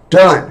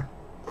 Done.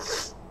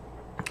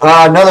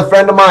 Another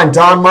friend of mine,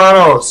 Don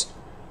Manos,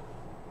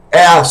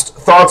 asked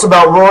thoughts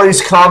about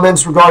Rory's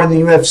comments regarding the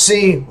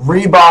UFC,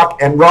 Reebok,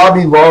 and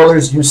Robbie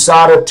Lawler's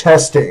USADA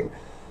testing.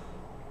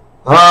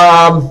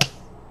 I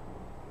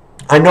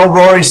know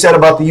Rory said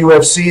about the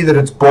UFC that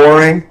it's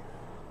boring.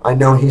 I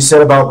know he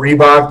said about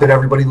Reebok that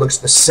everybody looks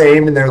the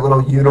same in their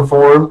little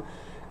uniform.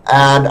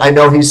 And I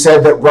know he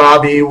said that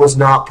Robbie was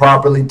not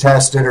properly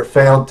tested or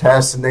failed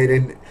tests, and they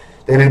didn't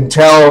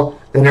reveal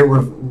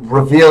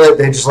it.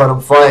 They just let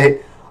him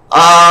fight.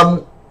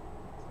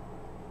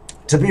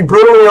 To be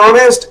brutally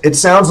honest, it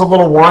sounds a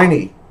little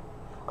whiny.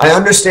 I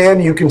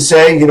understand you can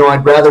say, you know,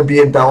 I'd rather be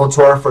in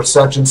Bellator for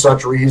such and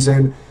such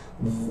reason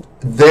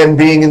than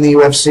being in the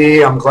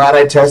UFC. I'm glad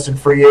I tested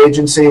free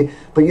agency.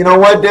 But you know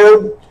what,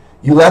 dude?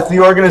 You left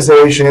the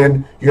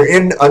organization. You're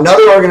in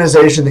another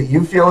organization that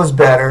you feel is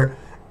better,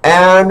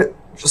 and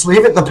just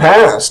leave it in the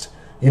past.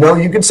 You know,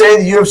 you could say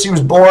the UFC was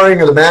boring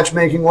or the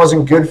matchmaking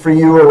wasn't good for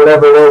you or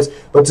whatever it is,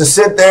 but to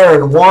sit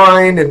there and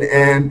whine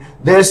and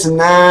this and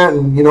that,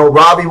 and, you know,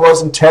 Robbie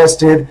wasn't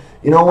tested,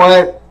 you know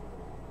what?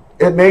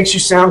 It makes you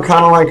sound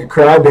kind of like a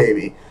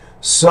crybaby.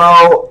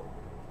 So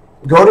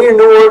go to your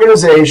new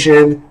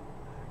organization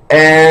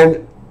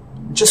and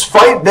just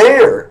fight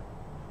there.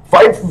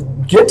 Fight,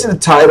 get to the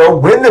title,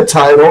 win the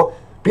title,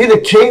 be the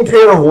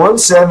kingpin of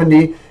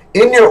 170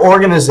 in your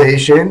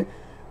organization,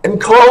 and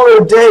call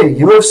it a day.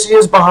 UFC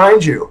is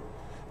behind you.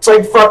 It's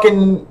like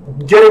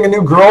fucking getting a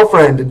new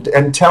girlfriend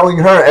and telling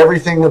her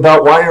everything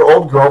about why your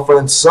old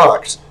girlfriend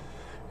sucks.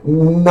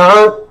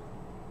 Not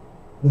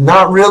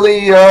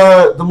really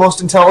the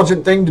most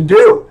intelligent thing to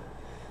do.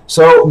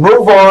 So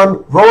move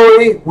on.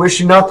 Rory, wish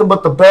you nothing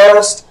but the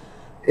best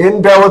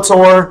in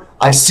Bellator.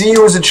 I see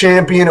you as a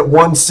champion at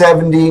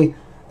 170.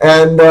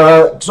 And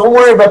don't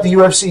worry about the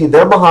UFC.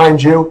 They're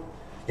behind you.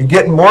 You're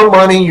getting more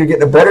money. You're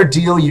getting a better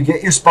deal. You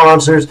get your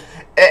sponsors.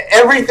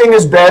 Everything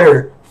is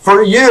better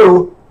for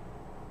you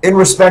in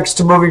respects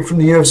to moving from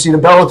the UFC to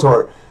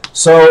Bellator.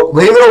 So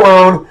leave it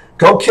alone.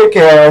 Go kick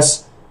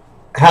ass.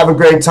 Have a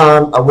great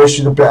time. I wish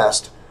you the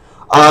best.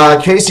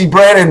 Casey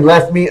Brannon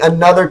left me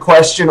another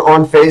question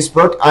on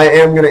Facebook. I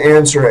am going to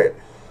answer it.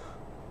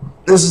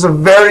 This is a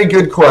very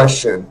good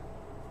question.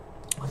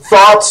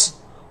 thoughts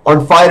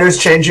on fighters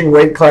changing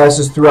weight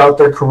classes throughout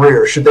their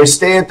career? Should they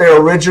stay at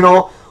their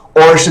original,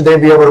 or should they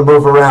be able to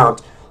move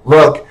around?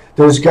 Look,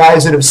 there's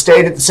guys that have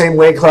stayed at the same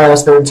weight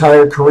class their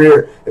entire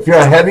career. If you're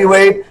a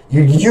heavyweight,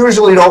 you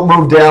usually don't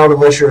move down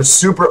unless you're a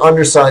super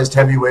undersized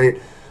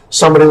heavyweight,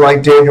 somebody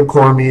like Daniel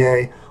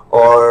Cormier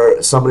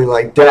or somebody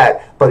like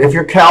that. But if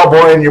you're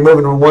Cowboy and you're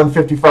moving from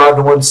 155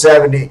 to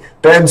 170,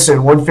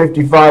 Benson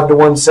 155 to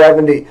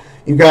 170,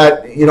 you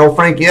got,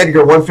 Frankie Edgar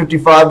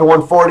 155 to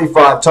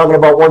 145, talking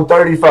about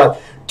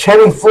 135.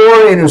 Kenny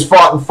Florian, who's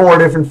fought in 4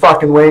 different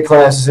fucking weight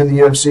classes in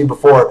the UFC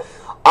before.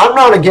 I'm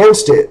not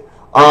against it.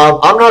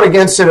 I'm not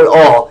against it at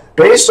all.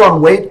 Based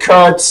on weight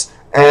cuts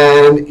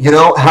and,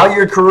 how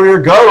your career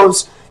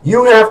goes,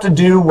 you have to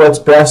do what's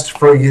best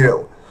for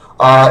you.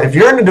 If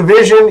you're in a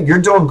division,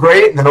 you're doing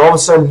great, and then all of a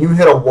sudden you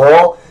hit a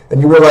wall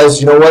and you realize,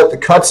 the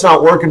cut's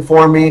not working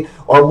for me,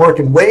 or I'm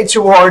working way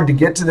too hard to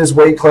get to this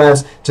weight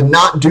class to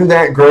not do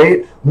that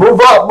great,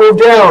 move up, move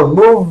down,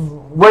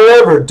 move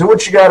wherever, do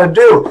what you got to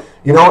do.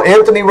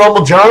 Anthony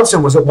Rumble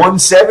Johnson was at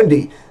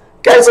 170.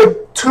 Guy's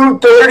like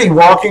 230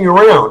 walking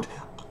around.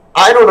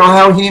 I don't know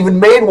how he even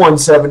made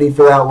 170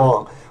 for that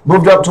long.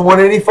 Moved up to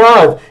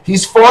 185.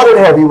 He's fought at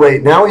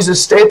heavyweight. Now he's a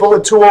staple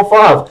at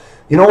 205.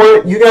 You know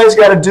what? You guys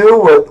got to do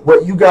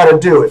what you got to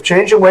do. If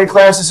changing weight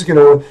classes is going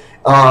to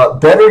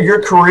better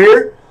your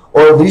career,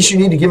 or at least you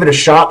need to give it a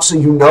shot so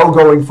you know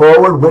going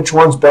forward which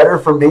one's better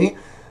for me,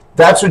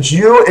 that's what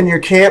you and your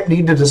camp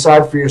need to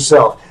decide for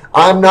yourself.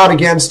 I'm not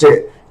against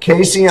it.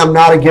 Casey, I'm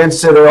not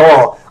against it at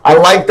all. I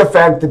like the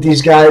fact that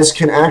these guys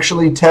can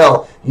actually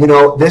tell,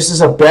 this is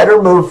a better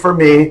move for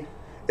me,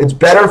 it's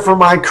better for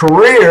my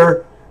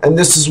career, and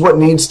this is what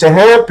needs to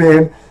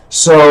happen,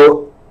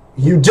 so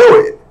you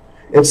do it.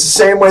 It's the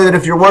same way that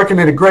if you're working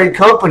at a great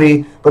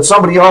company, but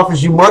somebody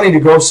offers you money to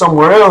go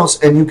somewhere else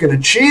and you can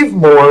achieve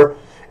more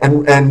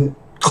and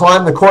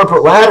climb the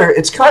corporate ladder,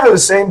 it's kind of the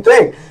same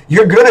thing.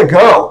 You're going to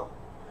go.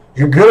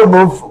 You're going to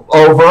move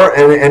over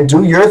and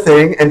do your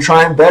thing and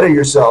try and better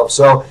yourself.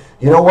 So,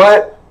 you know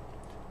what?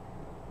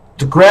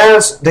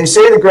 They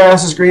say the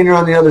grass is greener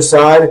on the other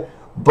side,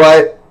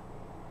 but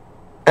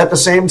at the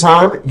same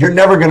time, you're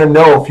never going to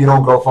know if you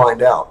don't go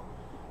find out.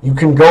 You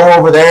can go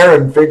over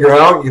there and figure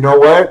out, you know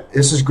what,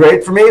 this is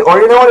great for me, or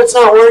you know what, it's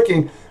not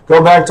working.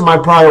 Go back to my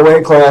prior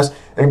weight class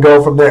and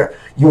go from there.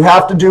 You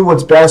have to do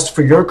what's best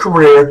for your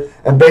career,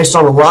 and based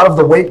on a lot of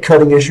the weight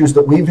cutting issues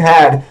that we've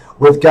had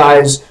with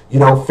guys,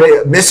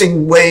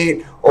 missing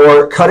weight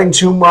or cutting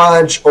too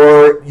much,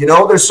 or,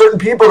 there's certain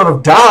people that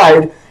have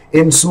died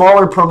in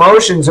smaller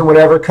promotions and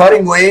whatever,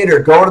 cutting weight or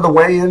going to the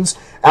weigh-ins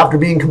after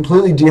being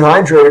completely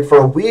dehydrated for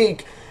a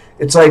week.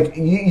 It's like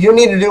you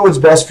need to do what's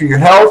best for your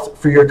health,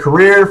 for your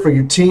career, for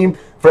your team,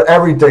 for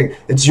everything.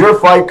 It's your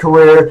fight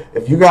career.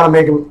 If you got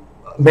to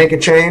make a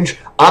change,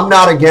 I'm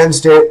not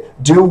against it.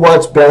 Do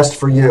what's best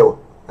for you,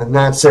 and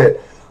that's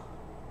it.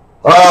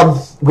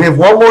 We have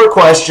one more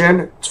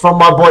question. It's from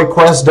my boy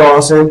Quest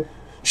Dawson.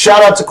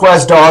 Shout out to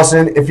Quest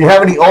Dawson. If you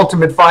have any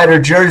Ultimate Fighter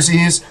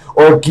jerseys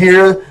or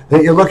gear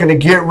that you're looking to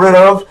get rid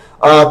of,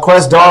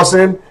 Quest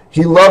Dawson,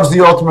 he loves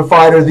the Ultimate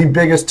Fighter, the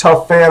biggest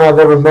tough fan I've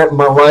ever met in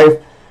my life.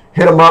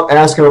 Hit him up,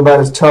 ask him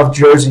about his tough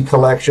jersey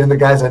collection. The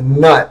guy's a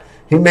nut.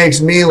 He makes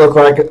me look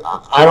like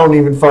I don't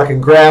even fucking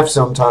graph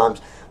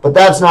sometimes. But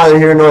that's neither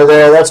here nor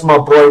there. That's my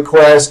boy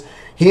Quest.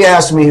 He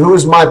asked me,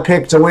 who's my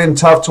pick to win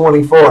Tough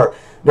 24?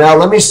 Now,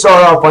 let me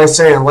start off by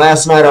saying,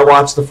 last night I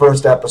watched the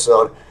first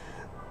episode.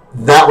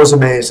 That was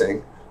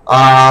amazing.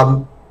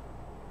 A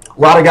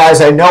lot of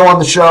guys I know on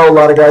the show, a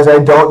lot of guys I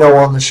don't know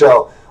on the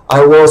show.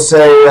 I will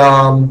say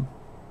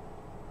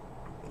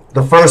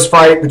the first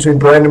fight between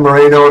Brandon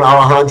Moreno and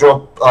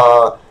Alejandro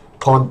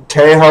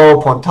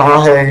Pontaljo,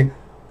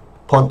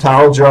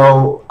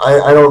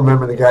 I don't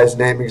remember the guy's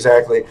name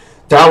exactly.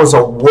 That was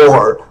a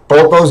war.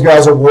 Both those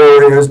guys are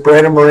warriors.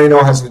 Brandon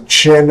Moreno has a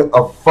chin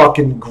of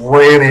fucking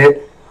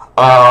granite.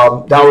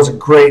 That was a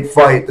great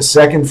fight. The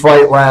second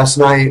fight last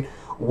night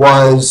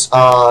was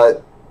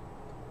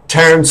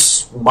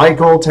Terrence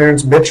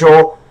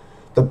Mitchell,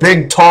 the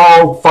big,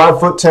 tall,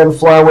 5'10"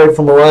 flyweight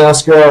from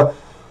Alaska,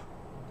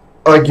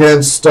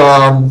 against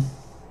Kai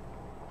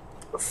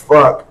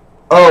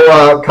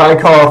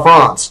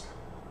Kara-France.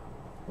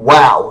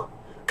 Wow.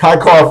 Kai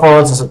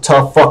Kara-France is a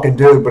tough fucking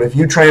dude, but if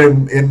you train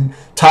him in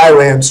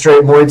Thailand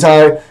straight Muay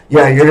Thai,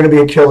 yeah, you're going to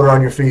be a killer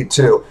on your feet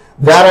too.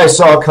 That I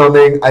saw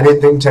coming. I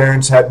didn't think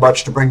Terrence had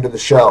much to bring to the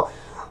show.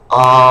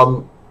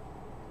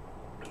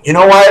 You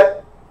know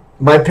what?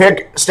 My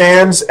pick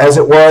stands as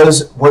it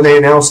was when they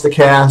announced the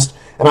cast,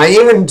 and I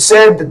even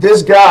said that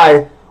this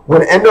guy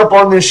would end up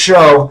on this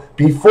show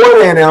before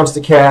they announced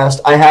the cast.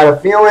 I had a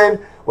feeling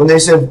when they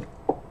said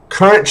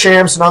current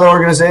champs and other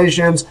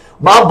organizations,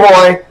 my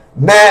boy,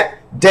 Matt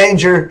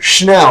Danger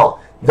Schnell.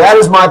 That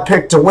is my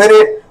pick to win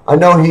it. I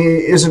know he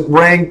isn't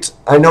ranked.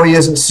 I know he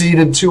isn't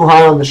seated too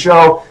high on the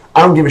show.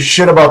 I don't give a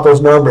shit about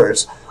those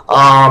numbers.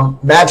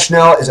 Matt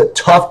Schnell is a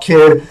tough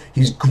kid.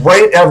 He's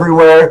great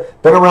everywhere.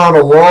 Been around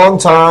a long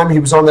time. He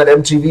was on that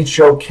MTV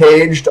show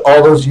Caged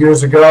all those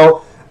years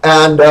ago.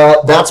 And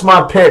that's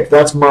my pick.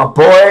 That's my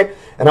boy.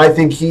 and I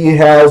think he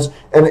has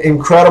an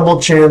incredible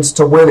chance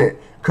to win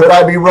it. Could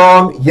I be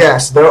wrong?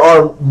 Yes, there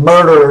are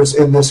murderers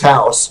in this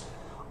house,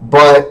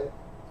 but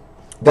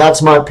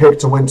that's my pick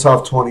to win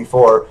TUF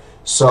 24.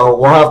 So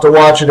we'll have to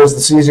watch it as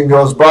the season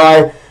goes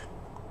by.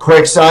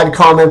 Quick side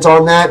comment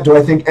on that. Do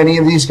I think any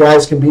of these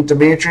guys can beat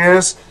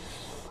Demetrius?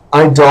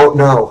 I don't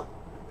know.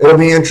 It'll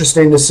be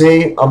interesting to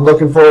see. I'm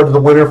looking forward to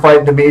the winner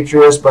fight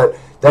Demetrius, but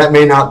that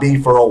may not be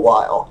for a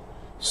while.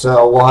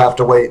 So we'll have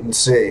to wait and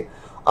see.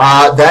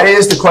 That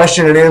is the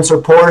question and answer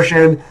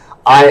portion.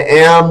 I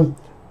am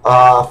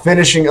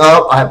finishing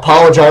up. I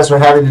apologize for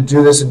having to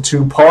do this in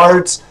 2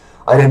 parts.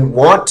 I didn't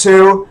want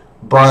to,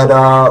 but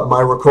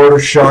my recorder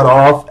shut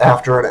off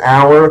after an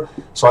hour,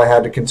 so I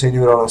had to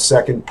continue it on a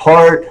second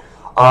part.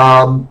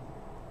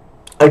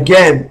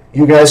 Again,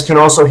 you guys can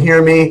also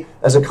hear me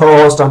as a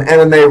co-host on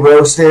MMA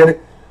Roasted,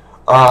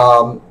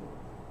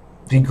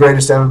 the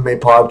greatest MMA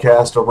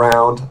podcast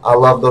around. I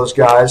love those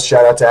guys.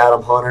 Shout out to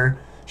Adam Hunter.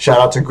 Shout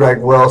out to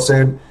Greg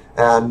Wilson.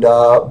 And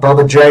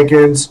Bubba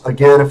Jenkins,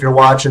 again, if you're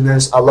watching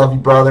this, I love you,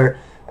 brother.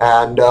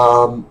 And,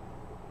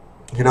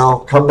 you know,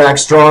 come back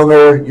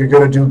stronger. You're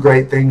going to do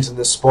great things in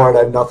this sport. I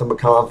have nothing but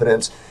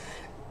confidence.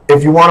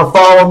 If you want to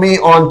follow me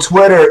on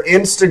Twitter,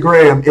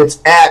 Instagram, it's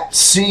at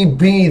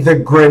CB The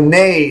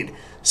Grenade.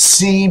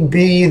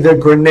 CB The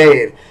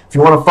Grenade. If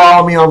you want to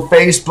follow me on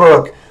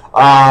Facebook,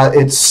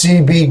 it's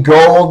CB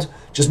Gold.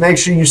 Just make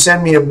sure you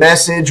send me a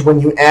message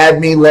when you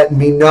add me, letting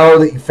me know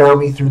that you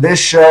found me through this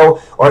show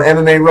or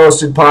MMA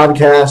Roasted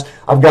Podcast.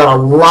 I've got a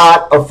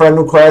lot of friend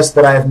requests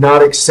that I have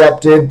not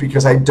accepted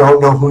because I don't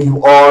know who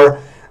you are.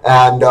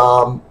 And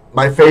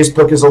my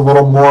Facebook is a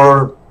little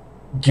more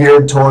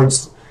geared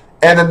towards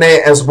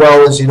MMA as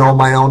well as, you know,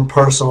 my own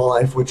personal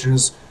life, which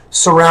is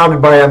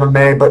surrounded by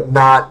MMA, but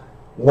not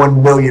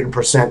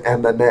 1,000,000%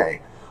 MMA.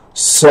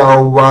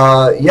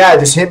 So, yeah,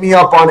 just hit me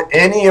up on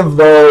any of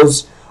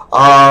those.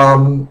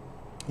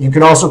 You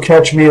can also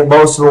catch me at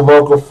most of the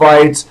local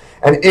fights.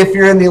 And if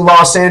you're in the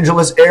Los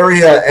Angeles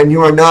area and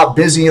you are not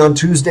busy on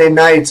Tuesday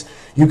nights,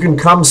 you can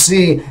come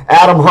see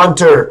Adam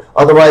Hunter,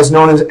 otherwise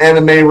known as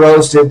MMA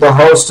Roasted, the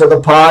host of the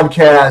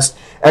podcast,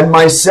 and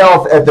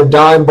myself at the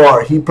Dime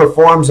Bar. He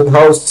performs and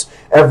hosts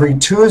every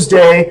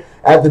Tuesday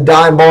at the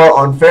Dime Bar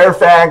on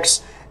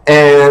Fairfax,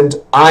 and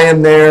I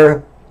am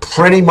there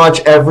pretty much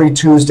every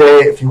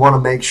Tuesday. If you want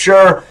to make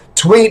sure,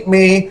 tweet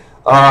me,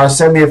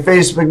 send me a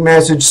Facebook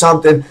message,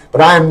 something,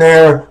 but I am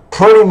there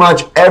pretty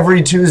much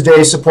every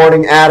Tuesday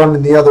supporting Adam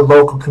and the other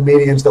local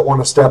comedians that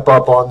want to step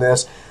up on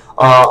this,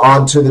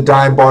 onto the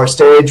Dime Bar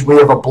stage. We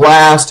have a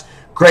blast,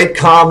 great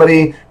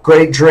comedy,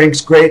 great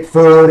drinks, great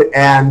food,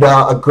 and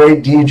a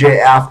great DJ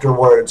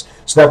afterwards.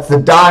 So that's the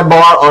Dime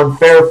Bar on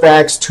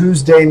Fairfax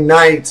Tuesday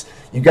nights.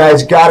 You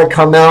guys got to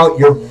come out.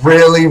 You're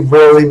really,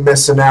 really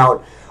missing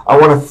out. I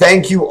want to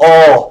thank you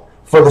all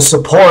for the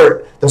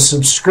support, the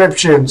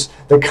subscriptions,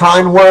 the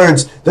kind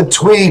words, the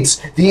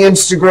tweets, the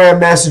Instagram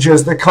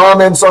messages, the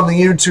comments on the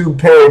YouTube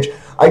page.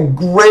 I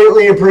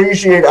greatly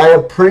appreciate,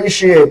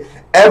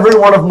 every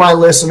one of my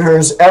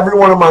listeners, every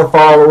one of my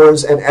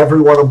followers, and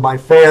every one of my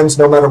fans,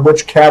 no matter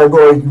which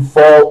category you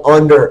fall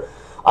under.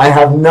 I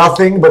have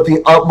nothing but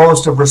the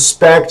utmost of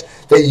respect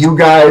that you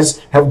guys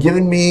have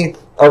given me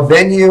a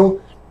venue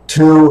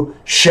to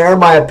share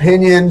my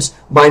opinions,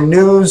 my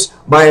news,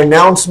 my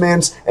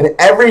announcements, and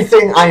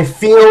everything I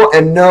feel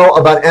and know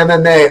about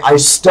MMA. I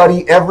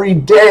study every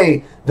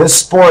day this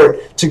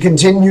sport to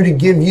continue to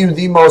give you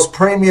the most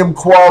premium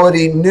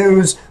quality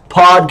news,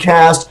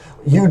 podcast,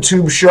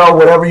 YouTube show,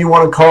 whatever you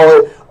want to call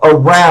it,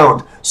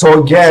 around.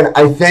 So again,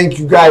 I thank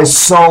you guys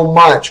so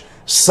much.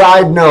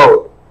 Side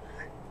note,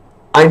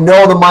 I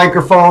know the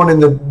microphone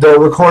and the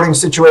recording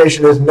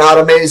situation is not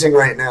amazing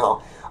right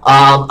now.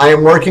 I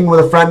am working with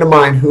a friend of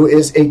mine who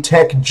is a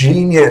tech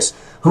genius,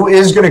 who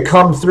is going to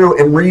come through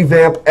and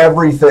revamp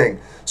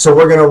everything. So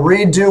we're going to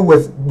redo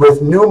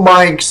with new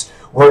mics.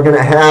 We're going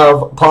to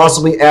have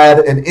possibly add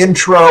an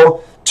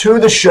intro to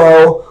the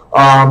show.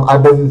 I'm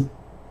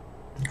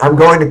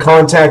going to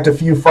contact a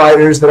few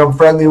fighters that I'm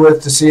friendly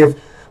with to see if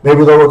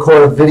maybe they'll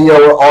record a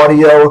video or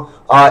audio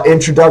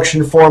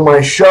introduction for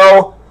my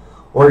show.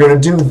 We're going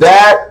to do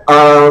that,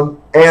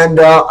 and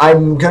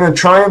I'm going to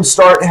try and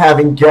start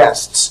having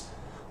guests.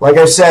 Like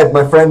I said,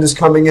 my friend is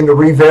coming in to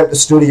revamp the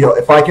studio.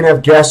 If I can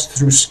have guests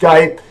through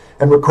Skype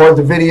and record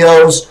the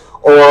videos,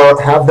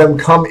 or have them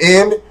come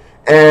in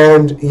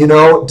and, you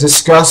know,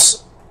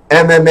 discuss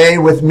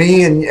MMA with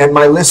me and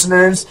my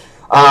listeners,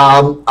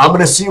 I'm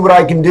going to see what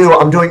I can do.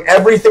 I'm doing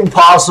everything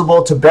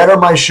possible to better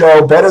my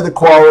show, better the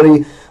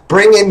quality,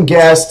 bring in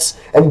guests,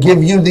 and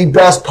give you the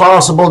best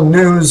possible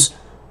news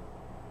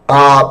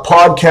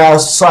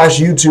podcast /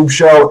 YouTube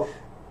show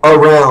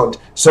around.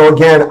 So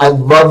again, I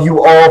love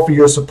you all for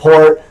your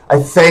support. I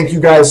thank you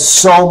guys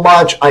so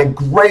much. I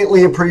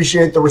greatly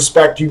appreciate the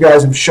respect you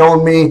guys have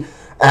shown me,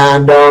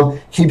 and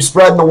keep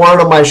spreading the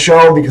word on my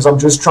show because I'm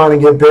just trying to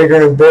get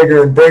bigger and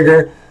bigger and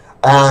bigger.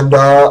 And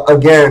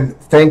again,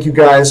 thank you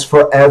guys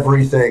for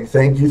everything.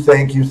 Thank you,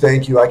 thank you,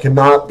 thank you. I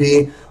cannot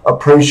be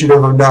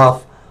appreciative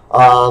enough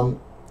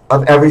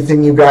of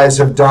everything you guys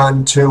have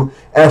done to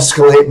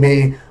escalate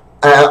me.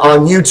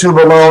 On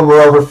YouTube alone,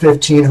 we're over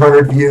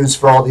 1,500 views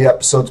for all the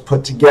episodes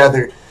put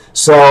together.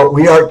 So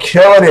we are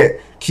killing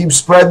it. Keep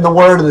spreading the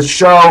word of the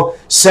show.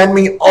 Send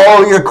me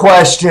all your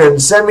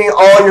questions. Send me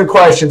all your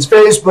questions.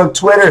 Facebook,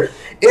 Twitter,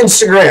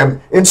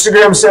 Instagram.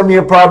 Instagram, send me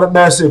a private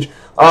message.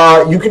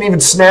 You can even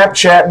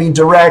Snapchat me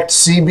direct,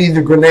 CB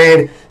the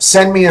Grenade.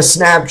 Send me a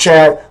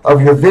Snapchat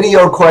of your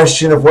video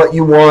question of what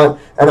you want,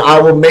 and I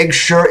will make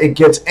sure it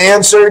gets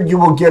answered. You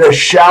will get a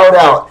shout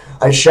out.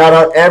 I shout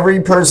out every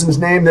person's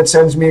name that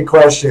sends me a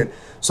question.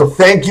 So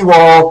thank you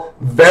all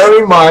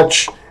very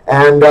much,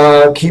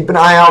 and keep an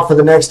eye out for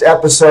the next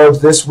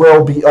episodes. This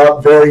will be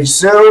up very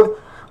soon.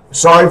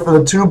 Sorry for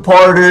the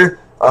two-parter.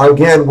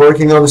 Again,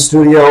 working on the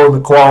studio and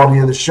the quality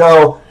of the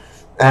show.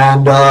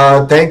 And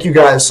thank you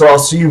guys. So I'll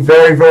see you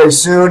very, very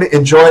soon.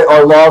 Enjoy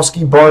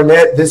Arlovsky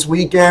Barnett this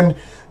weekend.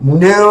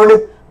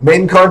 Noon.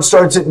 Main card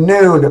starts at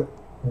noon.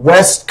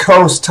 West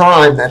Coast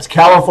time. That's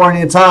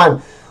California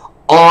time.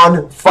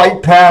 On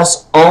Fight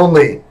Pass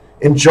only.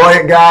 Enjoy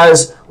it,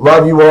 guys.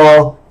 Love you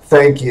all. Thank you.